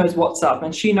she knows what's up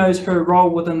and she knows her role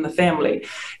within the family.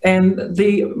 And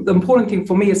the important thing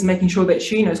for me is making sure that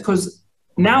she knows, because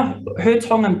now her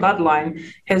Tongan bloodline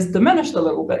has diminished a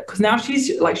little bit, because now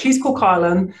she's Cook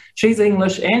Island, she's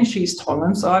English and she's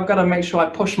Tongan. So I've got to make sure I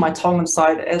push my Tongan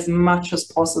side as much as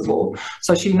possible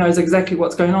so she knows exactly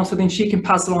what's going on, so then she can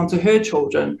pass it on to her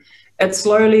children. It's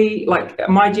slowly, like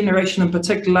my generation in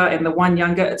particular and the one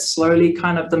younger, it's slowly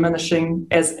kind of diminishing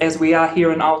as we are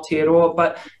here in Aotearoa,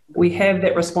 but we have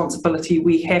that responsibility.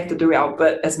 We have to do our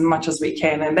bit as much as we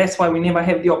can, and that's why we never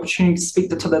have the opportunity to speak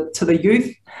to the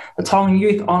youth, the Tongan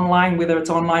youth online, whether it's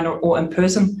online or in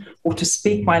person, or to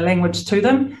speak my language to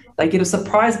them. They get a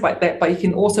surprise by that, but you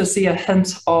can also see a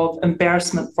hint of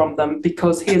embarrassment from them,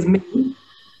 because here's me,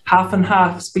 half and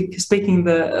half, speaking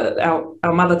our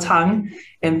mother tongue,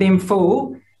 and them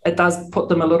full. It does put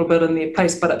them a little bit in their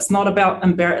place, but it's not about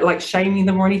shaming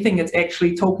them or anything. It's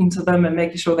actually talking to them and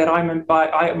making sure that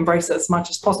I embrace it as much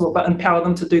as possible, but empower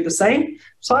them to do the same.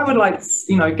 So I would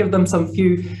give them some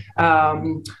few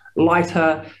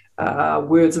lighter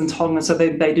words in Tongan so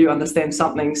they do understand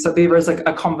something. So there is a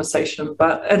conversation,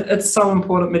 but it's so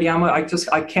important, Miriama.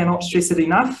 I cannot stress it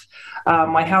enough.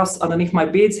 My house, underneath my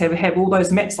beds, have all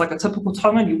those mats like a typical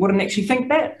Tongan. You wouldn't actually think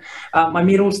that. My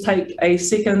medals take a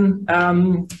second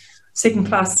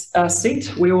class seat,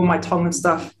 where all my Tongan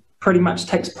stuff pretty much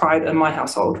takes pride in my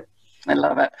household. I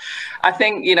love it. I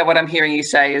think, what I'm hearing you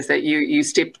say is that you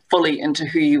step fully into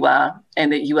who you are,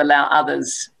 and that you allow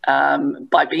others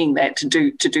by being that to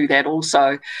do that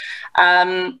also.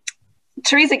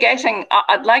 Teresa Gatting,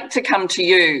 I'd like to come to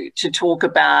you to talk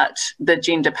about the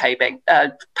gender pay gap.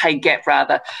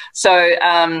 So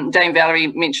Dame Valerie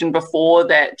mentioned before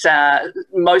that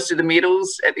most of the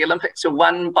medals at the Olympics are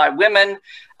won by women.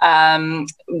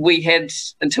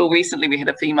 Until recently, we had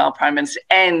a female Prime Minister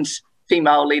and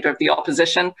female leader of the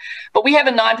opposition. But we have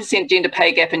a 9% gender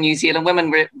pay gap in New Zealand.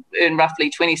 Women earn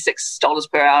roughly $26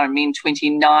 per hour and men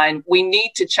 $29. We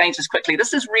need to change this quickly.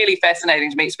 This is really fascinating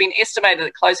to me. It's been estimated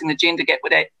that closing the gender gap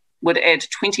would add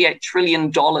 $28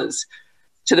 trillion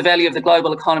to the value of the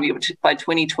global economy by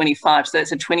 2025. So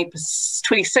that's a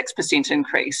 26%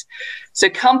 increase. So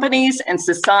companies and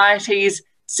societies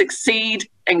succeed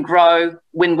and grow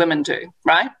when women do,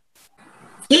 right?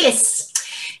 Yes.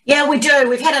 Yeah, we do.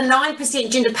 We've had a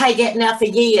 9% gender pay gap now for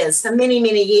years, for many,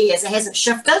 many years. It hasn't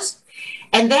shifted.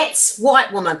 And that's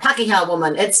white woman, Pakeha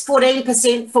woman. It's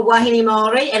 14% for Wahine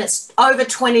Māori, and it's over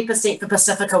 20% for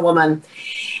Pacifica women.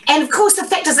 And of course, the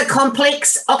factors are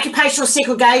complex. Occupational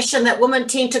segregation, that women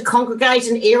tend to congregate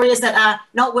in areas that are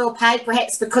not well paid,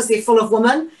 perhaps because they're full of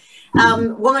women.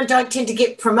 Women don't tend to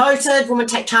get promoted. Women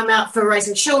take time out for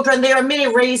raising children. There are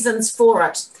many reasons for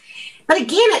it. But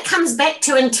again, it comes back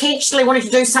to intentionally wanting to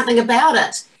do something about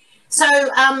it. So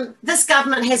this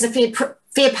government has a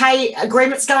fair pay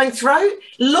agreements going through,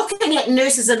 looking at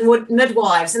nurses and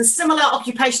midwives and similar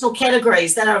occupational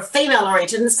categories that are female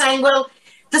oriented and saying, well,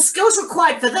 the skills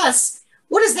required for this,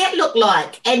 what does that look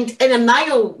like? And in a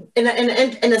male, in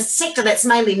a sector that's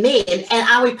mainly men, and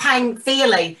are we paying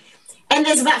fairly? And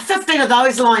there's about 15 of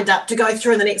those lined up to go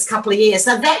through in the next couple of years.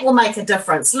 So that will make a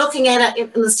difference. Looking at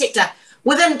it in the sector,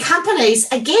 within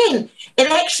companies, again, it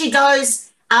actually goes,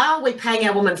 are we paying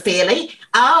our women fairly?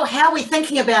 How are we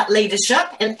thinking about leadership?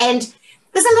 And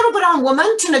there's a little bit on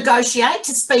women to negotiate,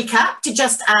 to speak up, to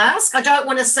just ask. I don't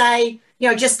want to say,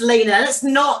 just lean in. It's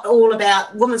not all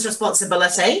about women's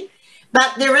responsibility,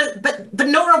 but but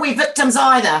nor are we victims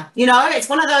either. It's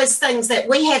one of those things that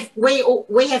we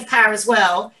have power as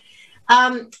well.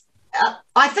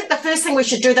 I think the first thing we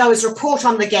should do, though, is report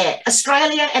on the gap.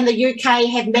 Australia and the UK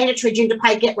have mandatory gender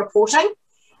pay gap reporting.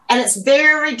 And it's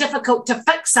very difficult to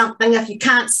fix something if you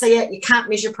can't see it, you can't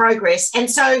measure progress. And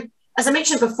so, as I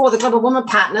mentioned before, the Global Women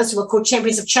Partners, who are called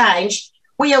Champions of Change,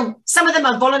 some of them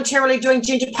are voluntarily doing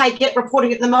gender pay gap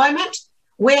reporting at the moment.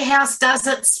 Warehouse does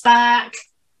it, Spark,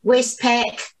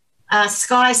 Westpac,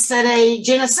 Sky City,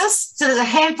 Genesis. So there's a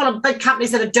handful of big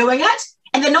companies that are doing it,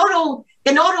 and they're not all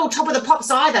top of the pops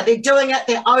either. They're doing it,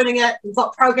 they're owning it. We've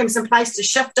got programs in place to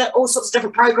shift it, all sorts of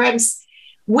different programs.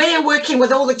 We're working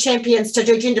with all the champions to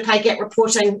do gender pay gap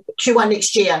reporting Q1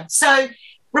 next year. So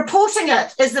reporting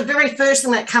it is the very first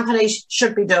thing that companies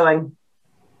should be doing.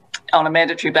 On a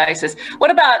mandatory basis. What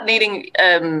about needing,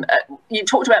 you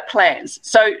talked about plans.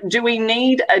 So do we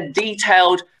need a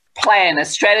detailed plan, a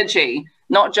strategy,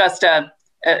 not just a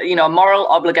moral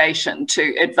obligation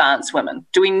to advance women?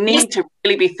 Do we need to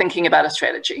really be thinking about a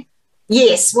strategy?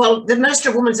 Yes, well, the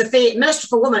Minister for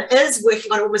Women is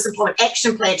working on a Women's Employment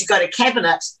Action Plan to go to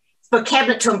Cabinet, for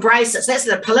Cabinet to embrace it. So that's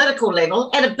at a political level.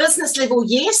 At a business level,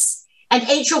 yes, and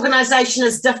each organisation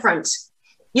is different.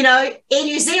 Air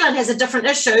New Zealand has a different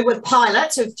issue with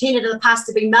pilots who've tended in the past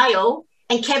to be male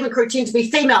and cabin crew tend to be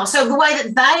female. So the way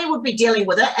that they would be dealing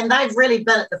with it, and they've really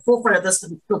been at the forefront of this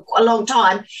for a long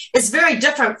time, is very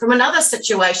different from another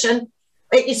situation.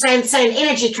 You're saying an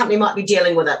energy company might be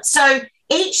dealing with it. So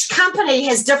each company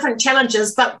has different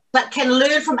challenges, but can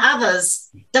learn from others.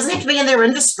 Doesn't have to be in their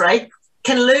industry,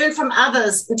 can learn from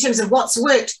others in terms of what's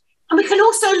worked. And we can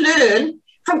also learn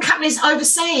from companies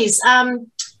overseas.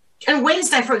 On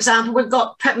Wednesday, for example, we've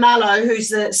got Pip Marlowe, who's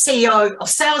the CEO of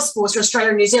Salesforce for Australia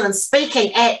and New Zealand,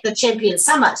 speaking at the Champion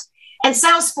Summit. And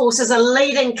Salesforce is a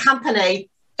leading company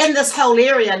in this whole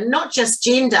area, not just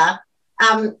gender.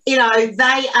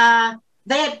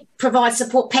 They provide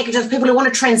support packages for people who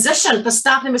want to transition, for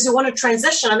staff members who want to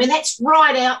transition. I mean, that's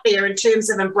right out there in terms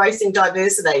of embracing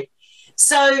diversity.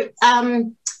 So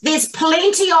there's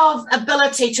plenty of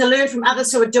ability to learn from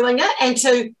others who are doing it and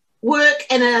to work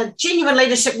in a genuine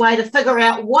leadership way to figure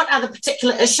out what are the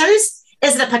particular issues.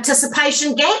 Is it a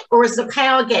participation gap or is it a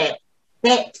power gap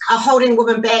that are holding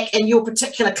women back in your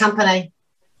particular company?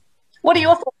 What are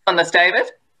your thoughts on this, David?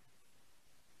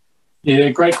 Yeah,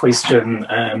 great question.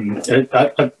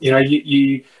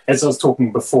 You as I was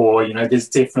talking before, there's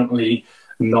definitely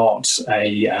not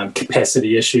a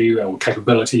capacity issue or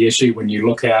capability issue when you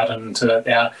look out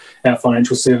into our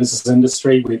financial services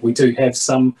industry. We do have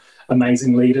some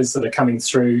amazing leaders that are coming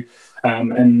through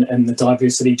in the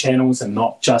diversity channels, and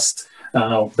not just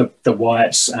the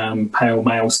white pale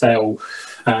male stale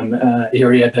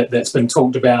area that's been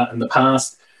talked about in the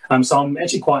past. So I'm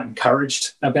actually quite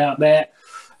encouraged about that.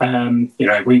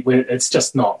 It's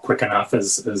just not quick enough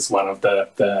is one of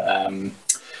the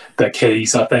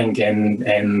keys, I think,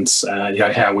 and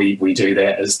how we do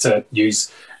that is to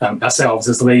use ourselves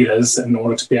as leaders in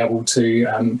order to be able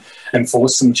to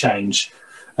enforce some change.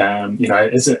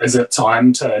 Is it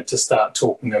time to start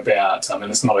talking about,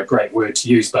 it's not a great word to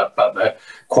use, but the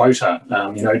quota,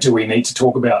 do we need to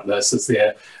talk about this? Is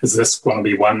this going to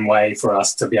be one way for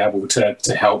us to be able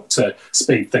to help to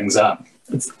speed things up?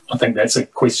 I think that's a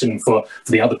question for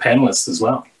the other panellists as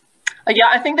well. Yeah,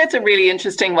 I think that's a really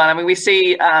interesting one. I mean, we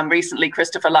see recently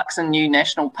Christopher Luxon, new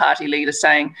National Party leader,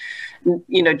 saying,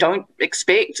 you know, don't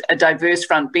expect a diverse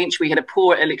front bench. We had a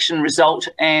poor election result,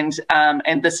 and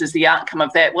this is the outcome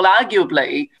of that. Well,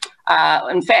 arguably,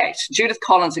 in fact, Judith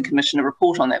Collins had commissioned a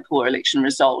report on that poor election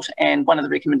result, and one of the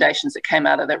recommendations that came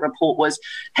out of that report was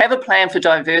have a plan for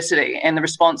diversity, and the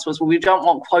response was, well, we don't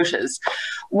want quotas.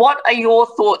 What are your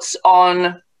thoughts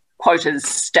on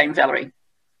quotas, Dame Valerie?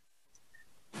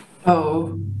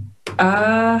 Oh,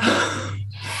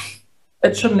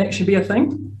 it shouldn't actually be a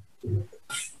thing.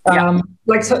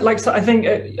 So I think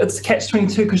it's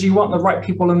catch-22 because you want the right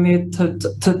people in there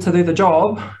to do the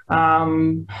job,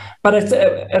 but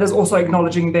it is also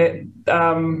acknowledging that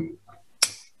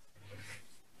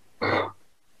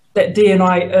that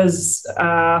D&I is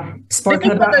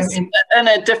spoken about in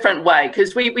a different way,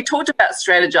 because we talked about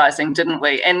strategizing, didn't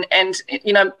we? And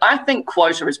you know, I think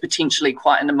quota is potentially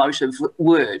quite an emotive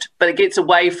word, but it gets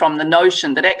away from the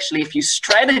notion that actually if you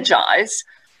strategize,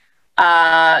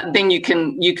 then you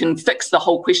can fix the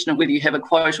whole question of whether you have a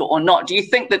quota or not. Do you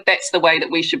think that that's the way that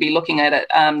we should be looking at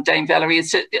it, Dame Valerie,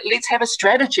 is to, let's have a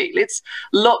strategy. Let's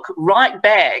look right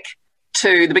back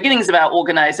to the beginnings of our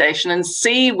organisation and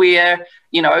see where,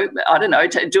 you know, I don't know,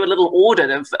 to do a little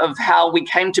audit of how we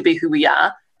came to be who we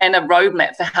are and a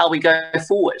roadmap for how we go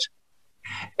forward.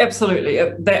 Absolutely.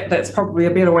 That's probably a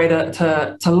better way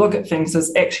to look at things,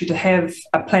 is actually to have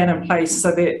a plan in place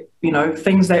so that, you know,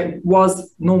 things that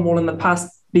was normal in the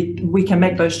past, we can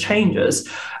make those changes.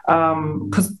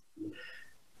 Because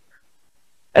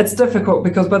it's difficult,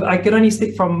 but I can only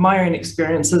speak from my own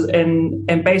experiences,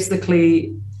 and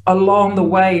basically along the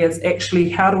way is actually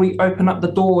how do we open up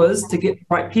the doors to get the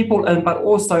right people in, but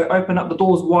also open up the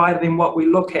doors wider than what we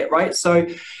look at, right? So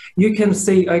you can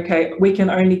see, okay, we can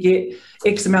only get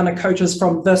X amount of coaches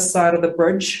from this side of the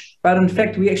bridge, but in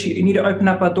fact, we actually need to open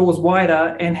up our doors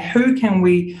wider, and who can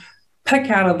we pick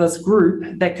out of this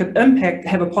group that could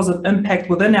have a positive impact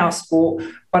within our sport,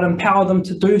 but empower them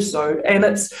to do so. And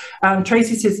it's,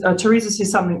 Teresa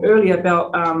says something earlier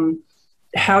about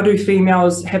how do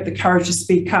females have the courage to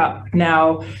speak up?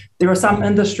 Now, there are some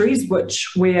industries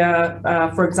where,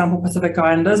 for example, Pacific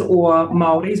Islanders or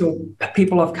Māoris or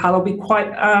people of colour will be quite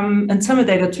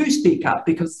intimidated to speak up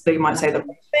because they might say the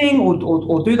wrong thing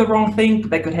or do the wrong thing.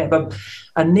 They could have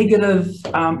a negative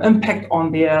impact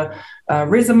on their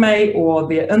resume or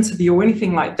their interview or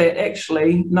anything like that.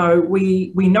 Actually, no,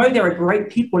 we know there are great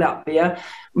people out there.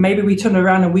 Maybe we turn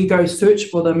around and we go search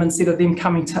for them instead of them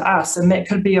coming to us. And that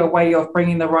could be a way of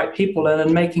bringing the right people in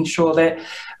and making sure that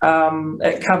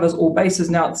it covers all bases.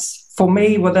 Now, it's, for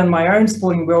me, within my own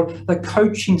sporting world, the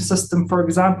coaching system, for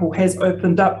example, has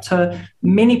opened up to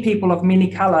many people of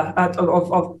many colour,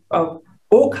 of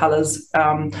all colours.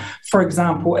 For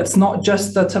example, it's not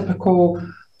just the typical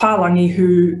Pālangi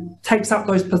who takes up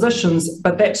those positions,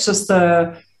 but that's just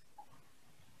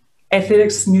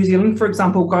Athletics New Zealand, for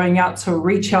example, going out to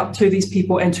reach out to these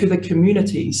people and to the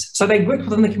communities. So they work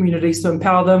within the communities to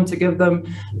empower them, to give them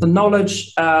the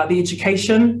knowledge, the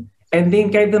education, and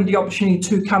then gave them the opportunity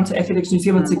to come to Athletics New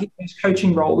Zealand to get those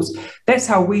coaching roles. That's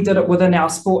how we did it within our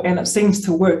sport, and it seems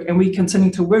to work. And we continue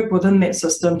to work within that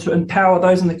system to empower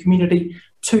those in the community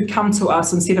to come to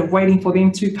us instead of waiting for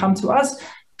them to come to us.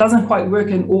 Doesn't quite work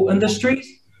in all industries,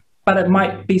 but it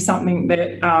might be something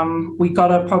that we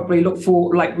gotta probably look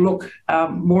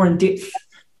more in depth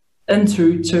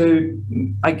into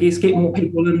to, I guess, get more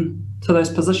people into those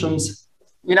positions.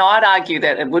 You know, I'd argue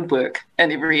that it would work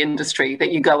in every industry,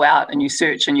 that you go out and you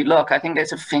search and you look. I think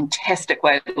that's a fantastic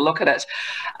way to look at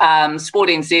it. Sport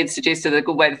NZ suggested a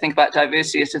good way to think about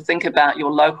diversity is to think about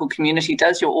your local community.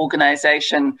 Does your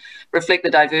organisation reflect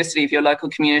the diversity of your local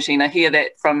community? And I hear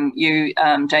that from you,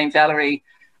 Dame Valerie.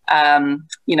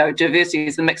 You know, diversity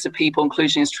is the mix of people,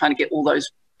 inclusion is trying to get all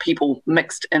those people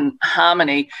mixed in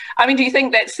harmony. I mean, do you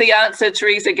think that's the answer,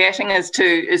 Teresa Gatting,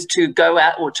 is to go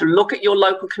out or to look at your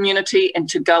local community and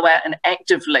to go out and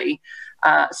actively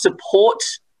support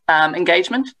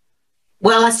engagement?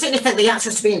 Well, I certainly think the answer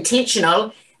is to be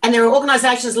intentional, and there are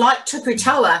organisations like Tupu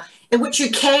Toa in which you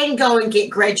can go and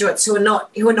get graduates who are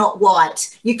not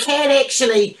white. You can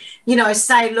actually, you know,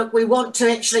 say, look, we've got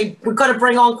to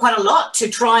bring on quite a lot to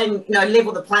try and, you know,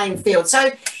 level the playing field.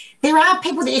 So there are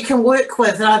people that you can work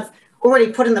with, and I've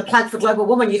already put in the plug for Global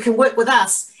Women. You can work with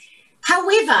us.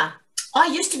 However, I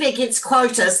used to be against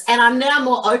quotas, and I'm now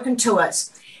more open to it.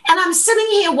 And I'm sitting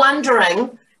here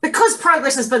wondering, because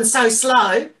progress has been so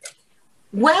slow,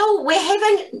 well, we're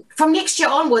having, from next year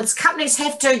onwards, companies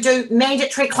have to do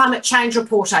mandatory climate change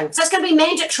reporting. So it's going to be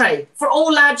mandatory for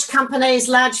all large companies,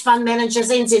 large fund managers,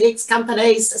 NZX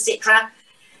companies, etc.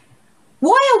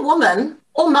 Why are women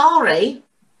or Maori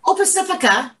or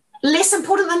Pacifica less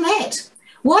important than that?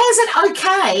 Why is it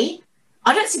okay?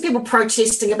 I don't see people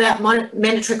protesting about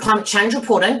mandatory climate change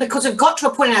reporting, because we've got to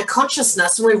a point in our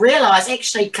consciousness and we realise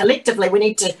actually collectively we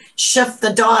need to shift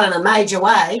the dial in a major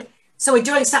way. So we're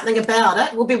doing something about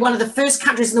it. We'll be one of the first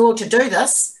countries in the world to do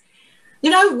this. You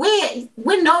know,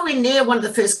 we're nowhere near one of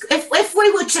the first. If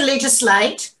we were to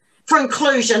legislate for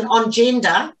inclusion on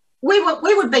gender, we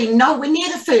would be nowhere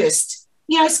near the first.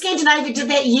 You know, Scandinavia did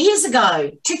that years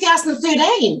ago,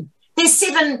 2013. There's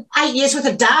 7-8 years worth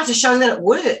of data showing that it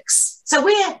works. So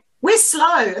we're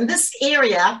slow in this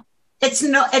area. It's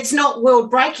not world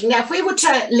breaking. Now, if we were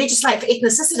to legislate for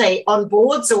ethnicity on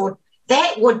boards, or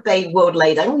that would be world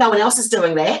leading. No one else is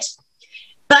doing that.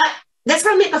 But that's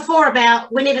what I meant before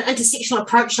about we need an intersectional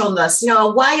approach on this. You know,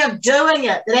 a way of doing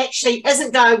it that actually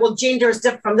isn't going, well, gender is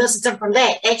different from this, is different from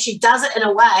that. Actually does it in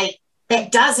a way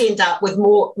that does end up with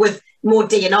more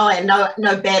D&I and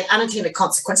no bad unintended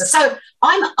consequences. So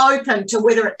I'm open to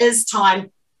whether it is time.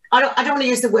 I don't want to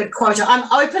use the word quota.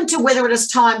 I'm open to whether it is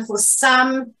time for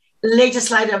some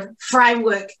legislative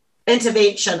framework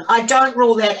intervention. I don't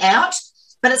rule that out,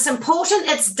 but it's important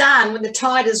it's done when the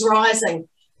tide is rising.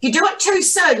 If you do it too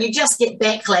soon, you just get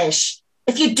backlash.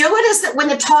 If you do it when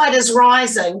the tide is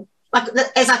rising, like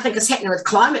as I think is happening with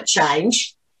climate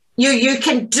change, you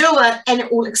can do it and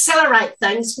it will accelerate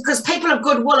things because people of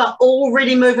goodwill are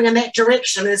already moving in that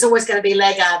direction. There's always going to be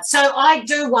laggards. So I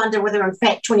do wonder whether, in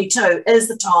fact, 22 is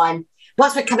the time,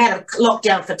 once we come out of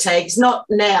lockdown fatigues, not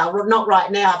now, not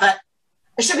right now, but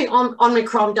it should be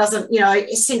Omicron doesn't,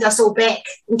 send us all back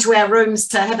into our rooms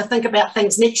to have a think about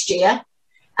things next year.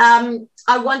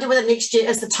 I wonder whether next year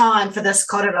is the time for this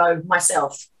korero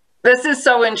myself. This is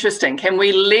so interesting. Can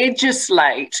we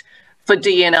legislate for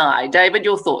D&I? David,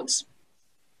 your thoughts?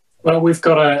 Well, we've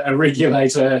got a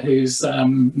regulator who's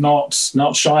not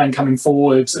shy in coming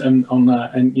forward and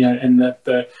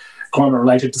the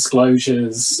climate-related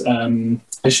disclosures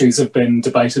issues have been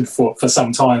debated for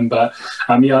some time. But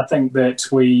I think that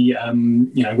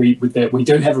we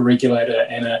do have a regulator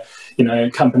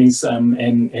and companies and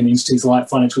entities like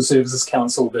Financial Services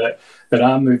Council that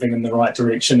are moving in the right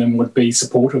direction and would be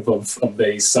supportive of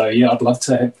these. So I'd love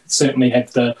to certainly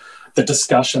have the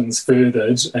discussions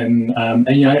furthered, and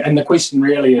the question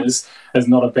really is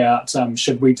not about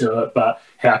should we do it, but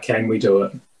how can we do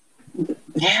it?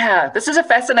 Yeah, this is a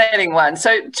fascinating one.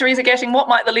 So, Teresa Gatting, what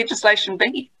might the legislation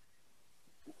be?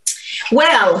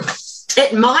 Well,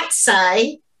 it might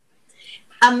say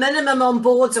a minimum on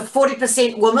boards of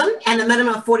 40% women and a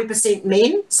minimum of 40%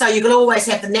 men. So you can always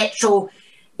have the natural.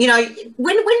 When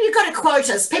you go to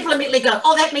quotas, people immediately go,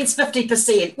 oh, that means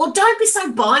 50%. Well, don't be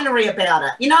so binary about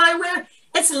it.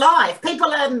 It's life.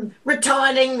 People are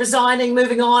retiring, resigning,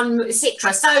 moving on,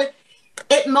 etc. So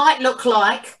it might look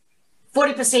like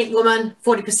 40% women,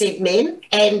 40% men,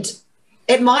 and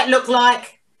it might look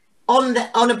like on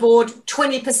a board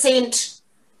 20%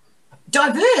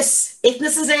 diverse,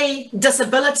 ethnicity,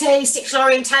 disability, sexual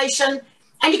orientation.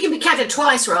 And you can be counted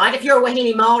twice, right? If you're a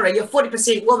Wahine Maori, you're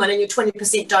 40% woman and you're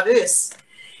 20% diverse.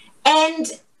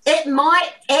 And it might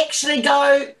actually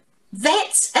go,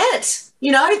 that's it.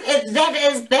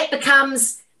 That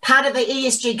becomes part of the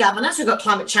ESG governance. We've got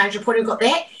climate change reporting, we've got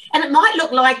that. And it might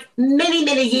look like many,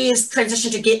 many years transition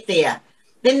to get there.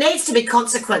 There needs to be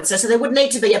consequences. So there would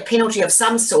need to be a penalty of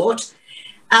some sort.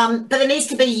 But there needs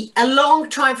to be a long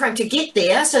time frame to get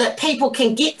there so that people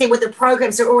can get there with the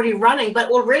programs they're already running, but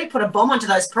will really put a bomb onto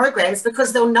those programs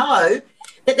because they'll know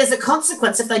that there's a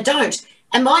consequence if they don't.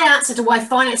 And my answer to why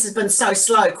finance has been so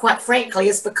slow, quite frankly,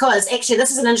 is because actually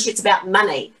this is an industry, it's about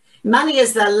money. Money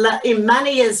is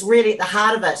really at the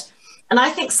heart of it. And I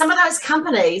think some of those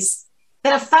companies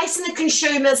that are facing the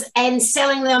consumers and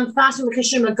selling them faster than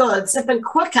consumer goods have been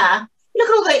quicker. Look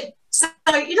at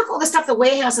all the stuff the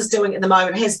warehouse is doing at the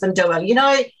moment, has been doing.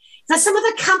 There's some of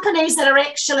the companies that are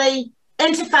actually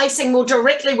interfacing more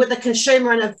directly with the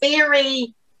consumer in a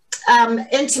very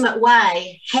intimate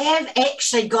way have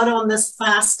actually got on this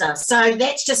faster. So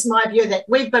that's just my view, that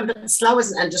we've been a bit slow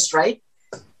as an industry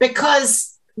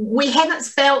because we haven't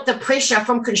felt the pressure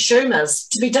from consumers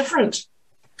to be different.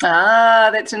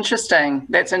 That's interesting.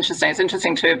 It's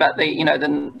interesting too about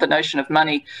the notion of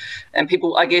money and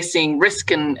people, I guess, seeing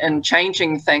risk in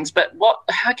changing things. But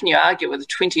how can you argue with a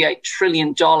 $28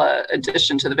 trillion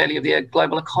addition to the value of the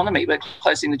global economy? We're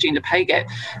closing the gender pay gap.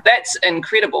 That's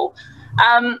incredible.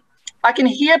 I can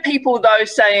hear people though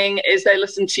saying, as they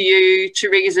listen to you,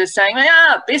 Teresa, saying,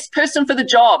 best person for the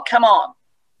job. Come on.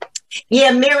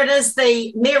 Yeah, merit is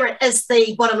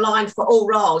the bottom line for all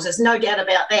roles. There's no doubt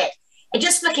about that. And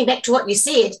just looking back to what you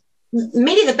said,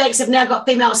 many of the banks have now got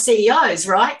female CEOs,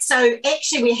 right? So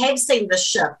actually we have seen this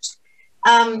shift.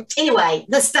 Anyway,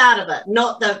 the start of it,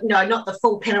 not the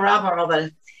full panorama of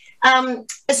it.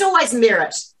 It's always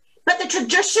merit, but the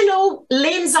traditional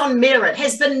lens on merit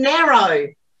has been narrow.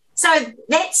 So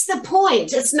that's the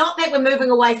point. It's not that we're moving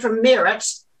away from merit.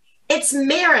 It's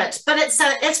merit, but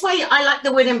that's why I like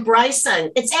the word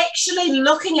embracing. It's actually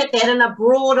looking at that in a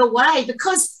broader way,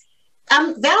 because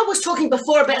Val was talking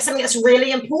before about something that's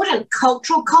really important,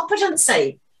 cultural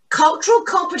competency. Cultural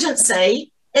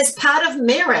competency is part of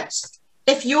merit.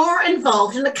 If you're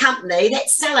involved in a company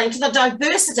that's selling to the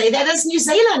diversity that is New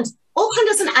Zealand, Auckland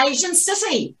is an Asian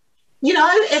city. You know,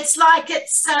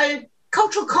 so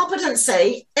cultural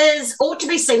competency ought to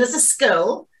be seen as a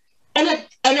skill, and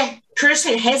it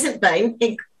traditionally hasn't been.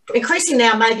 Increasing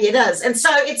now, maybe it is. And so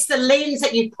it's the lens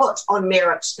that you put on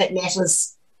merit that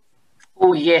matters.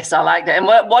 Oh yes, I like that. And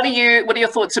what are your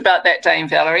thoughts about that, Dame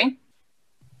Valerie?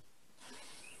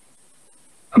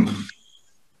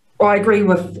 I agree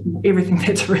with everything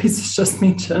that Teresa's just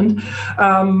mentioned.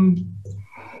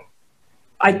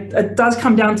 It does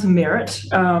come down to merit,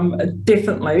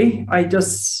 definitely.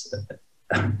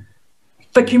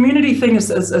 The community thing is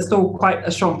still quite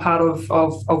a strong part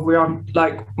of where I'm,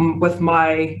 like, with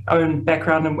my own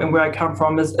background and where I come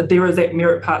from, is there is that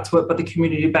merit part to it, but the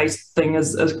community-based thing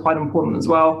is quite important as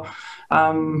well.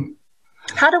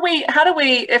 How do we,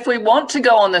 if we want to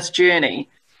go on this journey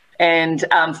and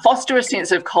foster a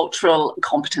sense of cultural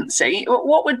competency,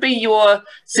 what would be your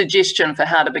suggestion for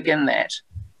how to begin that?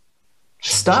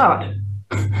 Start.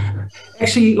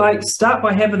 Actually, start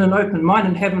by having an open mind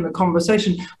and having a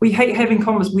conversation. We hate having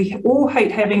we all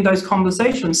hate having those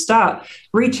conversations. Start.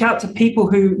 Reach out to people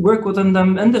who work within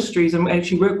them industries and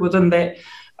actually work within that.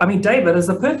 I mean, David is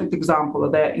a perfect example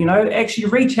of that. You know, actually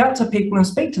reach out to people and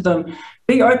speak to them.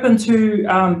 Be open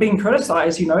to being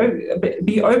criticised. You know,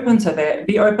 be open to that.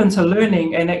 Be open to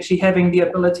learning and actually having the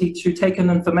ability to take in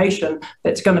information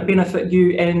that's going to benefit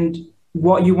you and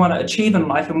what you want to achieve in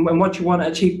life and what you want to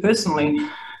achieve personally.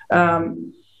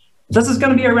 This is going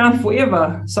to be around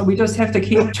forever, so we just have to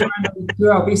keep trying to do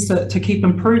our best to keep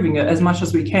improving it as much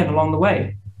as we can along the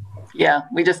way. Yeah,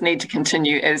 we just need to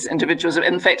continue as individuals.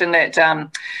 In fact, in that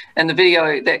in the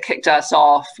video that kicked us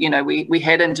off, you know, we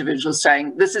had individuals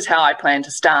saying, "This is how I plan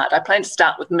to start. I plan to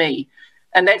start with me."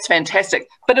 And that's fantastic.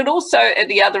 But it also, at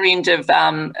the other end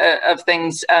of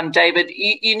things, David,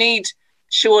 you need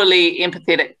surely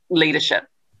empathetic leadership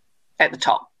at the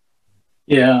top.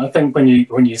 Yeah, I think when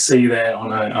you see that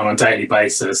on a daily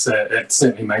basis, it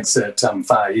certainly makes it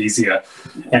far easier.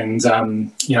 And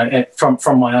you know,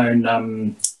 from my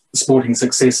own sporting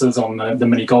successes on the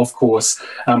mini golf course,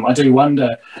 I do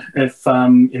wonder if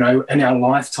you know, in our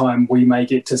lifetime we may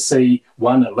get to see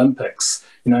one Olympics.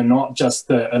 You know, not just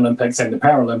the Olympics and the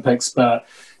Paralympics, but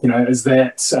you know, is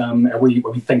that are we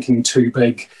thinking too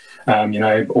big? You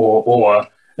know, or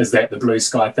is that the blue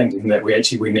sky thinking that we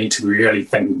need to really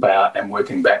think about and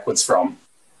working backwards from?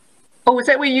 Oh, is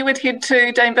that where you would head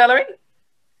to, Dame Valerie?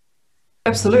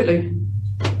 Absolutely.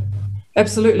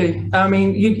 Absolutely. I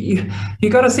mean, you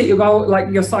got to set your goal,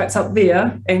 like your sights up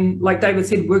there, and like David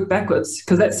said, work backwards,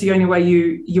 because that's the only way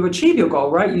you achieve your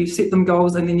goal, right? You set them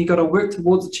goals and then you got to work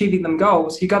towards achieving them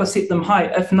goals. You got to set them high.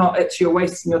 If not, it's you're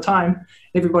wasting your time,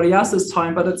 everybody else's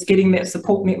time, but it's getting that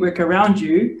support network around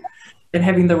you and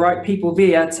having the right people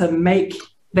there to make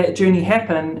that journey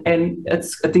happen. And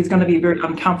there's going to be very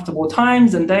uncomfortable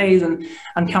times and days and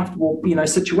uncomfortable, you know,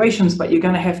 situations, but you're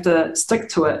going to have to stick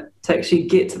to it to actually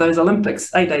get to those Olympics.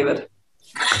 Hey, David.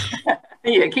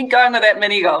 Yeah, keep going with that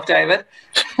mini golf, David.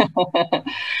 So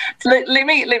let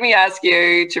me ask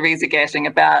you, Teresa Gatting,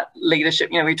 about leadership.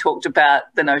 You know, we talked about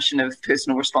the notion of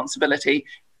personal responsibility.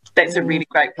 That's a really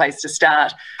great place to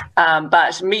start.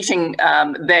 But meeting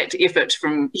that effort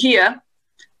from here,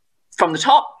 from the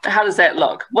top, how does that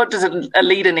look? What does a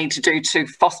leader need to do to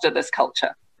foster this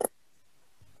culture?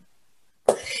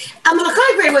 Look,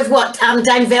 I agree with what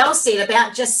Dame Val said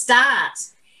about just start.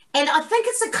 And I think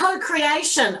it's a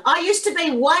co-creation. I used to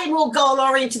be way more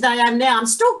goal-oriented than I am now. I'm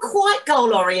still quite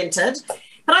goal-oriented,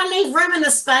 but I leave room in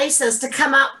the spaces to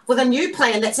come up with a new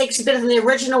plan that's actually better than the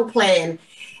original plan.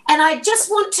 And I just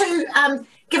want to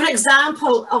give an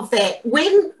example of that.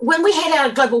 When we had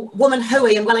our Global Women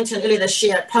Hui in Wellington earlier this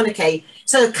year at Plenary,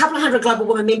 so a couple of hundred Global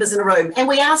Women members in a room, and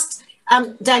we asked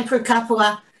Dame Prue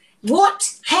Kapua,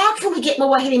 how can we get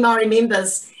more Wahine Māori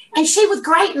members? And she, with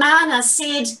great mana,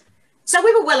 said, so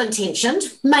we were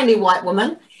well-intentioned, mainly white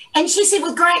women, and she said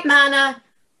with great mana,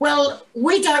 well,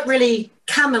 we don't really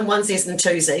come in onesies and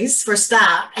twosies for a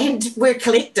start, and we're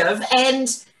collective,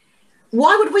 and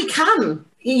why would we come?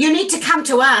 you need to come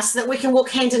to us that we can walk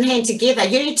hand in hand together.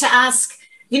 You need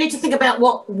to think about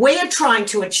what we're trying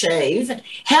to achieve,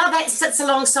 how that sits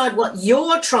alongside what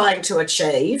you're trying to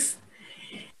achieve,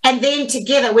 and then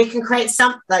together we can create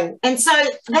something. And so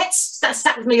that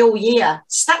stuck with me all year,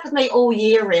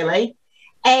 really.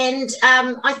 And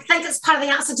I think it's part of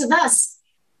the answer to this.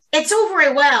 It's all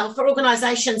very well for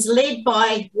organisations led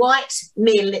by white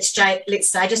men, let's say,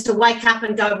 just to wake up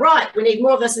and go, right, we need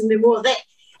more of this and more of that.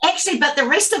 Actually, but the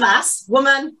rest of us,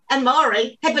 women and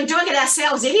Māori, have been doing it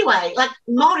ourselves anyway. Like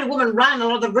Māori women run a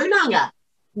lot of the runanga,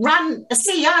 run the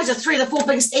CEOs of 3 of the 4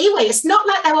 biggest iwi. It's not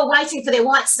like they were waiting for their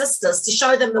white sisters to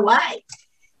show them the way.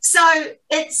 So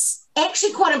it's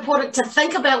actually quite important to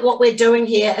think about what we're doing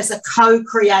here as a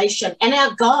co-creation. And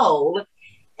our goal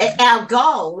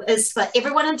is for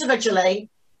everyone individually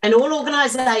and all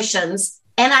organisations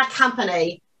and our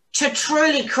company to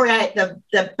truly create the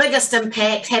biggest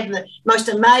impact, have the most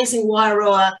amazing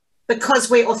wairoa, because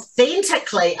we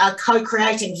authentically are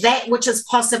co-creating that which is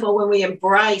possible when we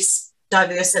embrace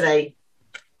diversity.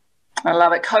 I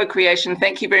love it. Co-creation.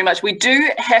 Thank you very much. We do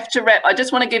have to wrap. I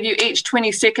just want to give you each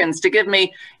 20 seconds to give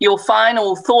me your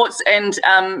final thoughts. And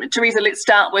Teresa, let's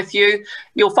start with you.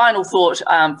 Your final thought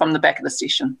from the back of the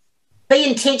session. Be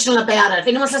intentional about it. If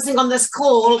anyone's listening on this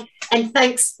call and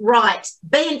thinks, right,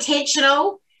 be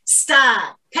intentional,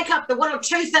 start. Pick up the 1 or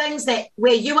 2 things that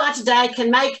where you are today can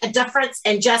make a difference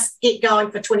and just get going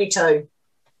for 22.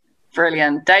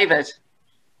 Brilliant. David?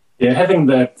 Yeah, having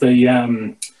the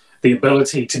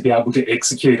ability to be able to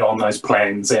execute on those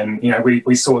plans. And, you know,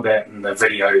 we saw that in the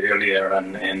video earlier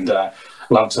and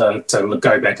love to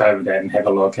go back over that and have a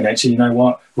look. And actually, you know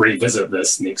what, revisit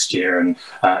this next year. And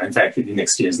in fact,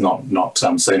 next year is not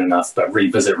soon enough, but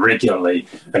revisit regularly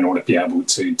in order to be able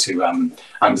to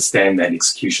understand that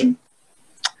execution.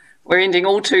 We're ending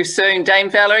all too soon.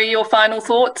 Dame Valerie, your final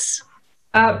thoughts?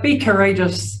 Be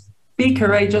courageous. Be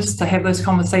courageous to have those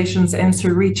conversations and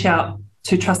to reach out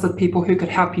to trusted people who could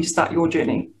help you start your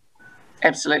journey.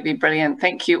 Absolutely brilliant.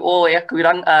 Thank you all. Iaku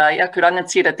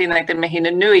rangatira tēnei te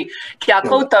mehina nui. Kia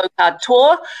koutou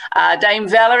katoa. Dame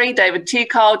Valerie, David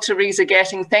Tikau, Teresa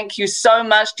Gatting, thank you so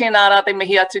much. Tēnā rā te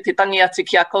mihi atu te tangi atu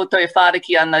kia koutou e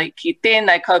whāriki ana ki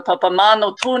tēnei kaupapa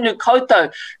mano tōnu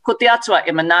koutou. Ko te atua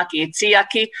e manaki e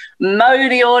tiaki.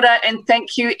 Mauri ora, and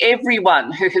thank you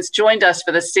everyone who has joined us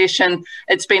for this session.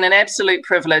 It's been an absolute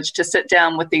privilege to sit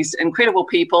down with these incredible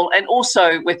people and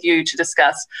also with you to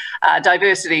discuss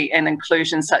diversity and inclusion.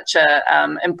 Such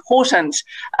an important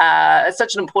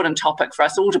topic for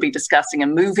us all to be discussing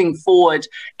and moving forward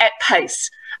at pace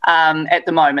at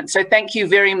the moment. So thank you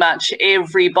very much,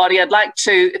 everybody. I'd like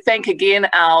to thank again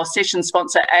our session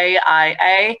sponsor,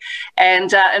 AIA,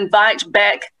 and invite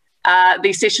back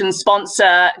the session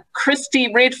sponsor,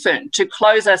 Christy Redfern, to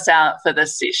close us out for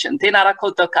this session. Tēnā rā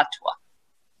koutou katoa.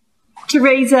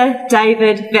 Teresa,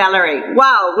 David, Valerie.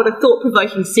 Wow, what a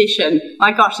thought-provoking session.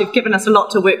 My gosh, they've given us a lot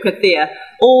to work with there.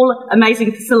 All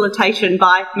amazing facilitation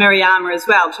by Mariama as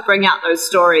well to bring out those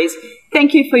stories.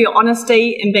 Thank you for your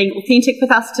honesty and being authentic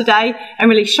with us today and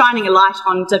really shining a light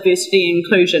on diversity and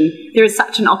inclusion. There is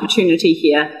such an opportunity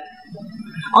here.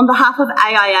 On behalf of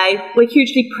AIA, we're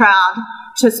hugely proud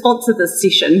to sponsor this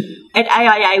session. At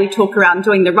AIA, we talk around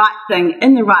doing the right thing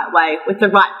in the right way with the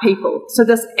right people. So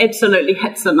this absolutely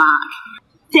hits the mark.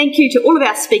 Thank you to all of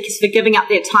our speakers for giving up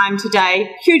their time today.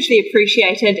 Hugely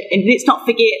appreciated. And let's not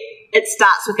forget, it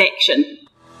starts with action.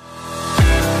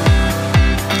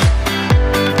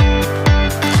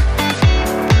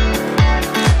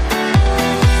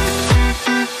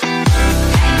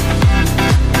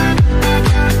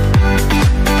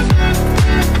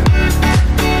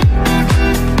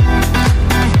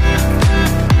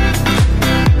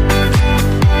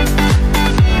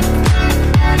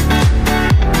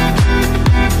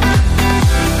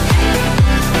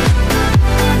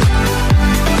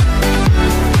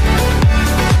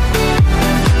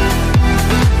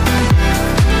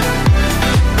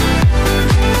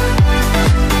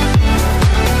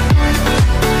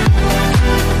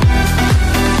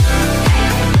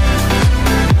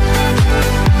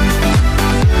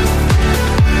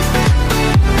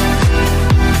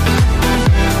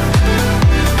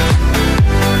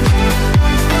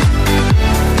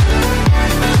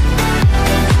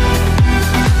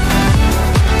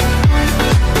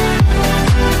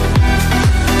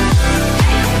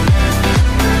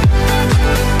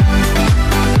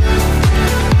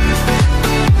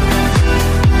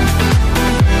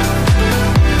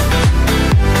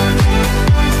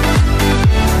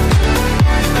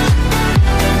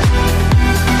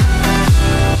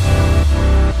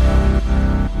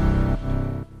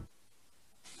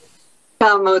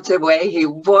 Ka mo te wehi,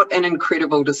 what an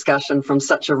incredible discussion from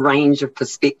such a range of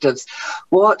perspectives.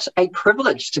 What a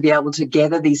privilege to be able to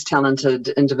gather these talented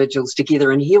individuals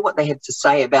together and hear what they have to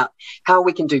say about how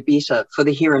we can do better for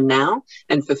the here and now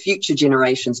and for future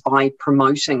generations by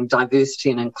promoting diversity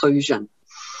and inclusion.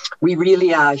 We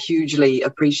really are hugely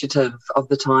appreciative of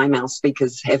the time our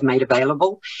speakers have made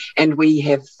available, and we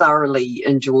have thoroughly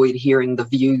enjoyed hearing the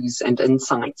views and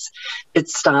insights. It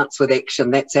starts with action.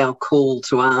 That's our call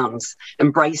to arms.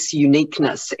 Embrace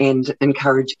uniqueness and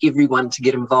encourage everyone to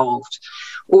get involved.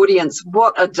 Audience,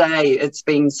 what a day it's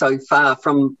been so far,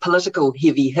 from political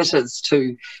heavy hitters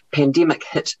to pandemic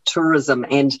hit tourism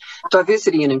and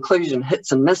diversity and inclusion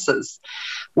hits and misses.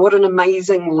 What an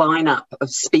amazing lineup of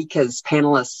speakers,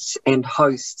 panellists and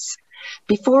hosts.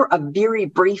 Before a very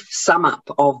brief sum up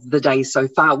of the day so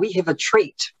far, we have a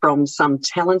treat from some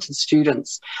talented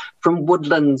students from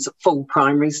Woodlands Full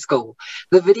Primary School.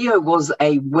 The video was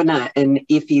a winner in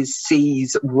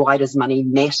FSC's Why Does Money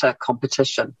Matter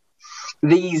competition.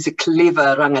 These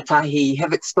clever rangatahi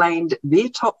have explained their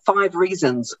top 5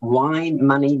 reasons why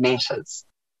money matters.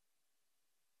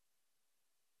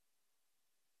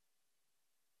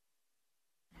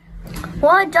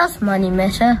 Why does money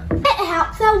matter? It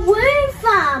helps our worm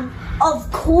farm,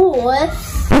 of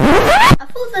course. I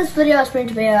thought this video was meant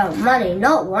to be about money,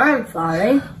 not worm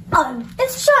farming. Oh,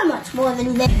 it's so much more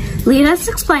than that. Let us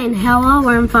explain how our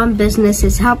worm farm business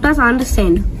has helped us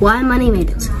understand why money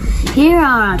matters. Here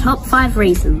are our top 5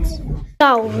 reasons.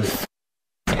 Goals.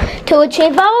 To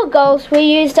achieve our goals, we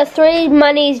use the 3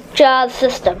 money jars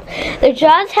system. The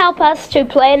jars help us to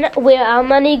plan where our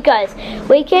money goes.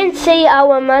 We can see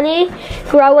our money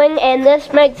growing, and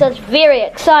this makes us very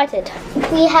excited.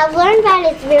 We have learned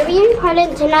that it's very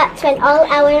important to not spend all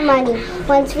our money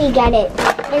once we get it.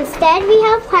 Instead, we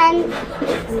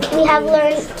have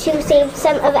learned to save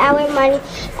some of our money,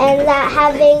 and that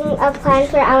having a plan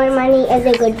for our money is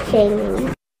a good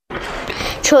thing.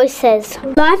 Choices.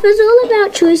 Life is all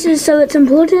about choices, so it's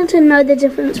important to know the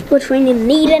difference between a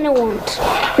need and a want.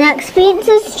 The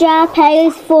expenses jar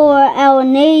pays for our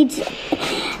needs,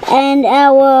 and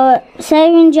our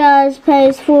saving jars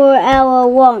pays for our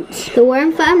wants. The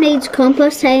worm farm needs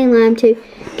compost, hay and lime to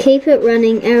keep it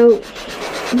running. Our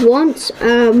wants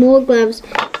are more gloves,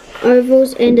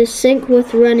 ovals and a sink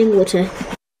with running water.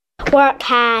 Work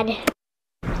hard.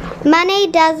 Money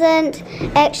doesn't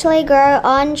actually grow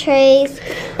on trees.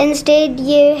 Instead,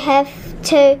 you have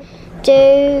to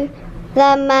do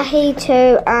the mahi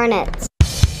to earn it.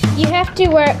 You have to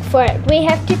work for it. We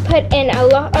have to put in a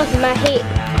lot of mahi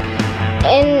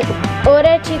in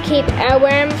order to keep our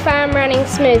worm farm running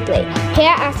smoothly.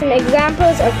 Here are some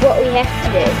examples of what we have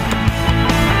to do.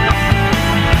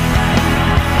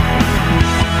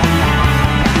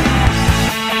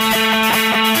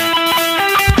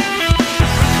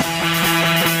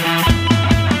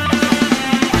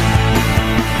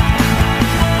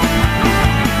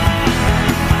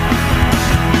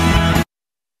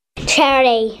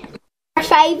 Charity. Our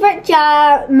favourite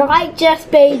jar might just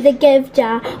be the give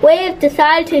jar. We have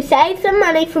decided to save some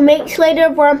money from each litre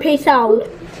of worm pea sold.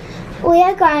 We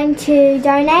are going to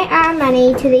donate our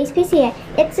money to the SPCA.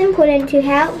 It's important to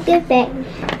help give back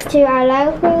to our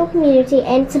local community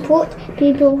and support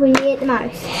people who need it the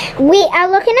most. We are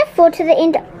looking forward to the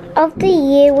end of the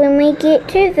year when we get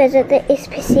to visit the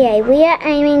SPCA. We are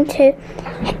aiming to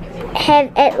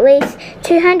have at least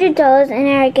 $200 in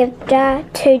our gift jar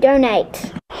to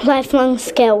donate. Lifelong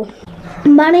skill.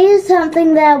 Money is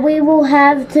something that we will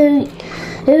have to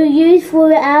use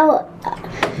for our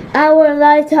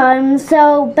lifetime,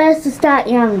 so best to start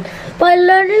young. By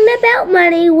learning about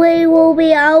money, we will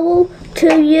be able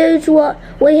to use what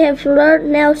we have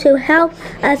learned now to help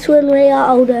us when we are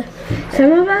older.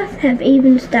 Some of us have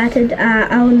even started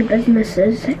our own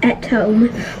businesses at home,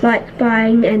 like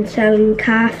buying and selling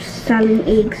calves, selling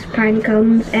eggs, pine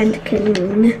cones and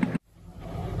cleaning.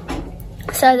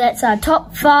 So that's our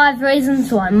top 5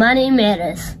 reasons why money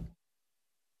matters.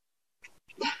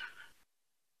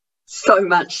 So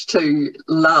much to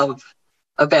love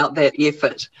about that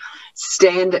effort.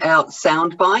 Standout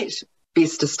soundbite,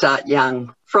 best to start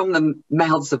young, from the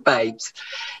mouths of babes.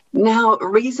 Now,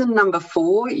 reason number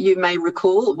 4, you may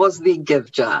recall, was the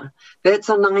give jar. That's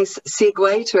a nice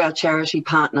segue to our charity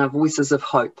partner, Voices of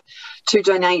Hope. To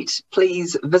donate,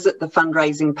 please visit the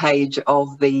fundraising page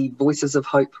of the Voices of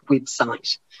Hope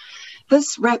website.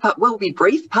 This wrap-up will be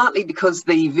brief, partly because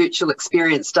the virtual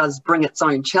experience does bring its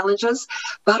own challenges,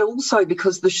 but also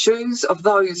because the shoes of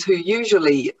those who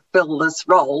usually fill this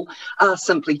role are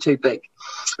simply too big.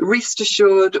 Rest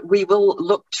assured, we will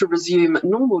look to resume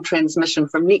normal transmission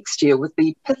from next year with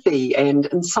the pithy and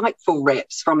insightful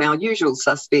raps from our usual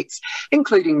suspects,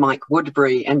 including Mike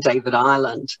Woodbury and David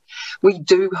Ireland. We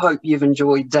do hope you've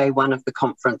enjoyed day one of the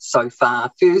conference so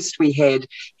far. First, we had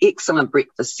excellent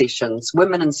breakfast sessions,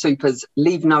 Women in Supers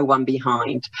Leave No One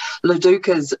Behind,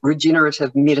 Leduca's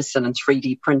regenerative medicine and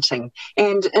 3D printing,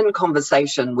 and in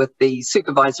conversation with the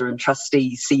supervisor and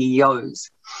trustee CEOs.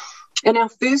 In our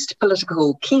first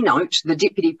political keynote, the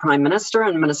Deputy Prime Minister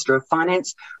and Minister of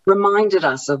Finance reminded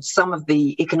us of some of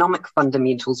the economic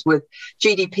fundamentals, with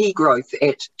GDP growth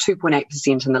at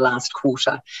 2.8% in the last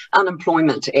quarter,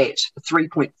 unemployment at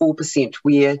 3.4%,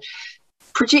 where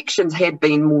projections had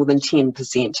been more than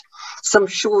 10%. Some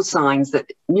sure signs that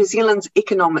New Zealand's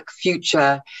economic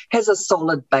future has a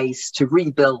solid base to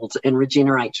rebuild and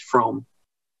regenerate from.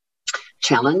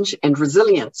 Challenge and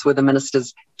resilience were the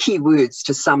Minister's key words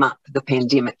to sum up the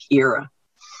pandemic era.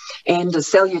 And a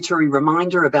salutary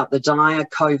reminder about the dire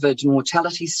COVID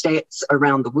mortality stats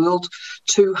around the world,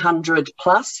 200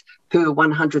 plus per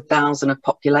 100,000 of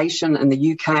population in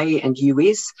the UK and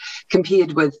US,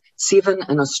 compared with 7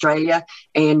 in Australia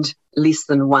and less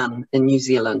than 1 in New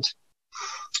Zealand.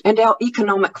 And our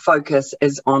economic focus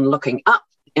is on looking up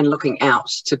and looking out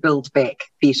to build back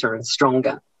better and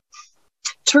stronger.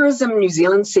 Tourism New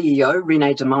Zealand CEO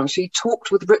Rene de Monchi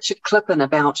talked with Richard Clippen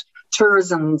about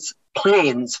tourism's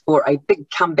plans for a big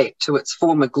comeback to its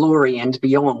former glory and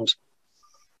beyond.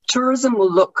 Tourism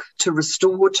will look to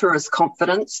restore tourist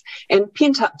confidence, and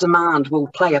pent-up demand will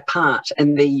play a part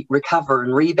in the recover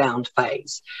and rebound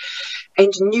phase,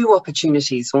 and new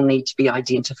opportunities will need to be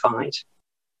identified.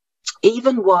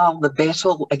 Even while the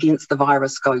battle against the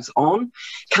virus goes on,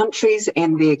 countries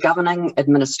and their governing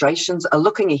administrations are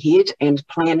looking ahead and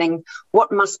planning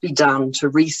what must be done to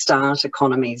restart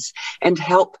economies and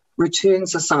help return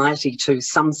society to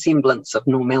some semblance of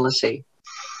normality.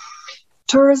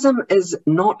 Tourism is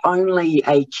not only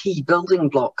a key building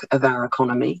block of our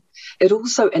economy, it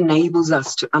also enables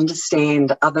us to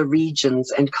understand other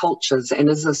regions and cultures and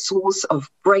is a source of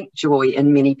great joy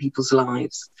in many people's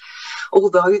lives.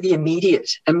 Although the immediate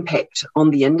impact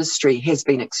on the industry has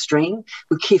been extreme,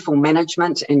 with careful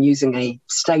management and using a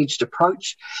staged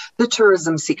approach, the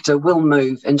tourism sector will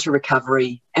move into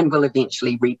recovery and will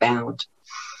eventually rebound.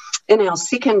 In our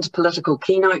second political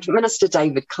keynote, Minister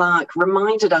David Clark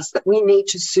reminded us that we need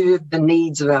to serve the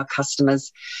needs of our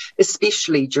customers,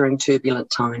 especially during turbulent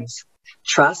times.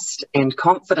 Trust and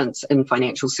confidence in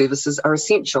financial services are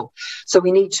essential, so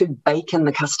we need to bake in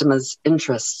the customer's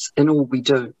interests in all we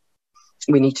do.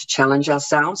 We need to challenge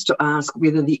ourselves to ask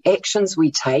whether the actions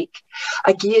we take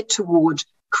are geared toward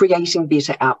creating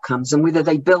better outcomes and whether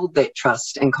they build that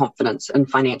trust and confidence in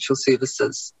financial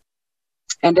services.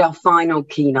 And our final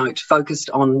keynote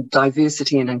focused on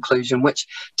diversity and inclusion, which,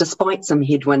 despite some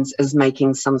headwinds, is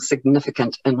making some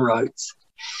significant inroads.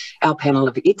 Our panel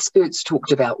of experts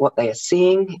talked about what they are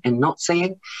seeing and not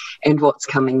seeing and what's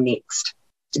coming next.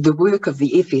 The work of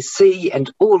the FSC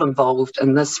and all involved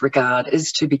in this regard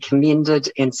is to be commended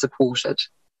and supported.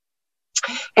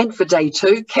 And for day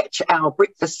two, catch our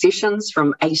breakfast sessions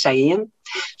from 8 a.m.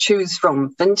 Choose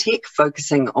from FinTech,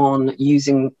 focusing on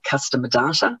using customer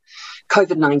data,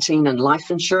 COVID-19 and life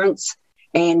insurance,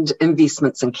 and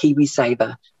investments in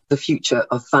KiwiSaver, the future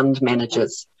of fund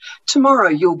managers. Tomorrow,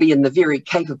 you'll be in the very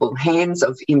capable hands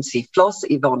of MC Floss,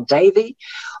 Yvonne Davey.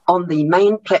 On the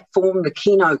main platform, the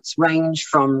keynotes range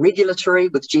from regulatory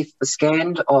with Jeff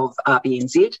Biscand of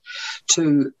RBNZ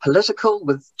to political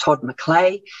with Todd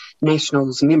McClay,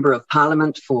 Nationals Member of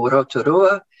Parliament for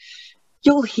Rotorua.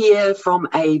 You'll hear from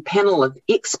a panel of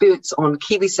experts on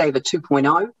KiwiSaver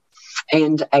 2.0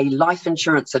 and a life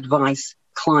insurance advice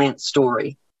client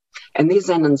story. And there's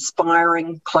an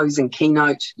inspiring closing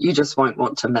keynote you just won't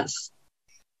want to miss.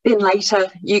 Then later,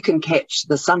 you can catch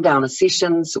the Sundowner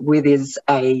sessions where there's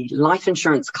a life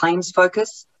insurance claims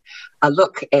focus, a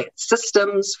look at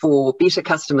systems for better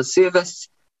customer service,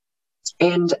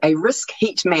 and a risk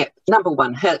heat map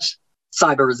 #1 hit,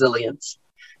 cyber resilience.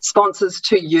 Sponsors,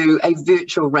 to you, a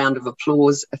virtual round of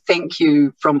applause. Thank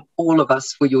you from all of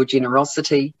us for your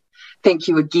generosity. Thank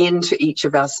you again to each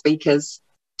of our speakers.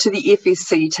 To the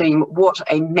FSC team, what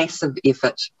a massive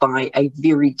effort by a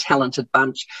very talented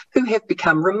bunch who have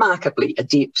become remarkably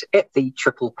adept at the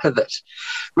triple pivot.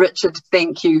 Richard,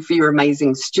 thank you for your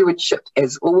amazing stewardship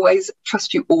as always.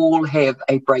 Trust you all have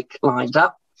a break lined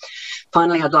up.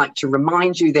 Finally, I'd like to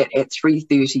remind you that at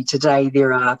 3:30 today,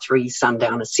 there are 3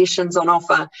 Sundowner sessions on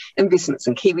offer: investments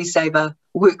in KiwiSaver,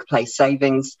 workplace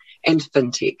savings, and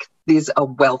FinTech. There's a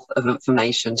wealth of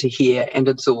information to hear and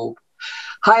absorb.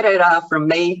 Haere rā from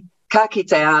me, ka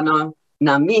kite ano,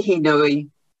 ngā mihi nui,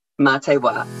 mā te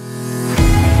wā.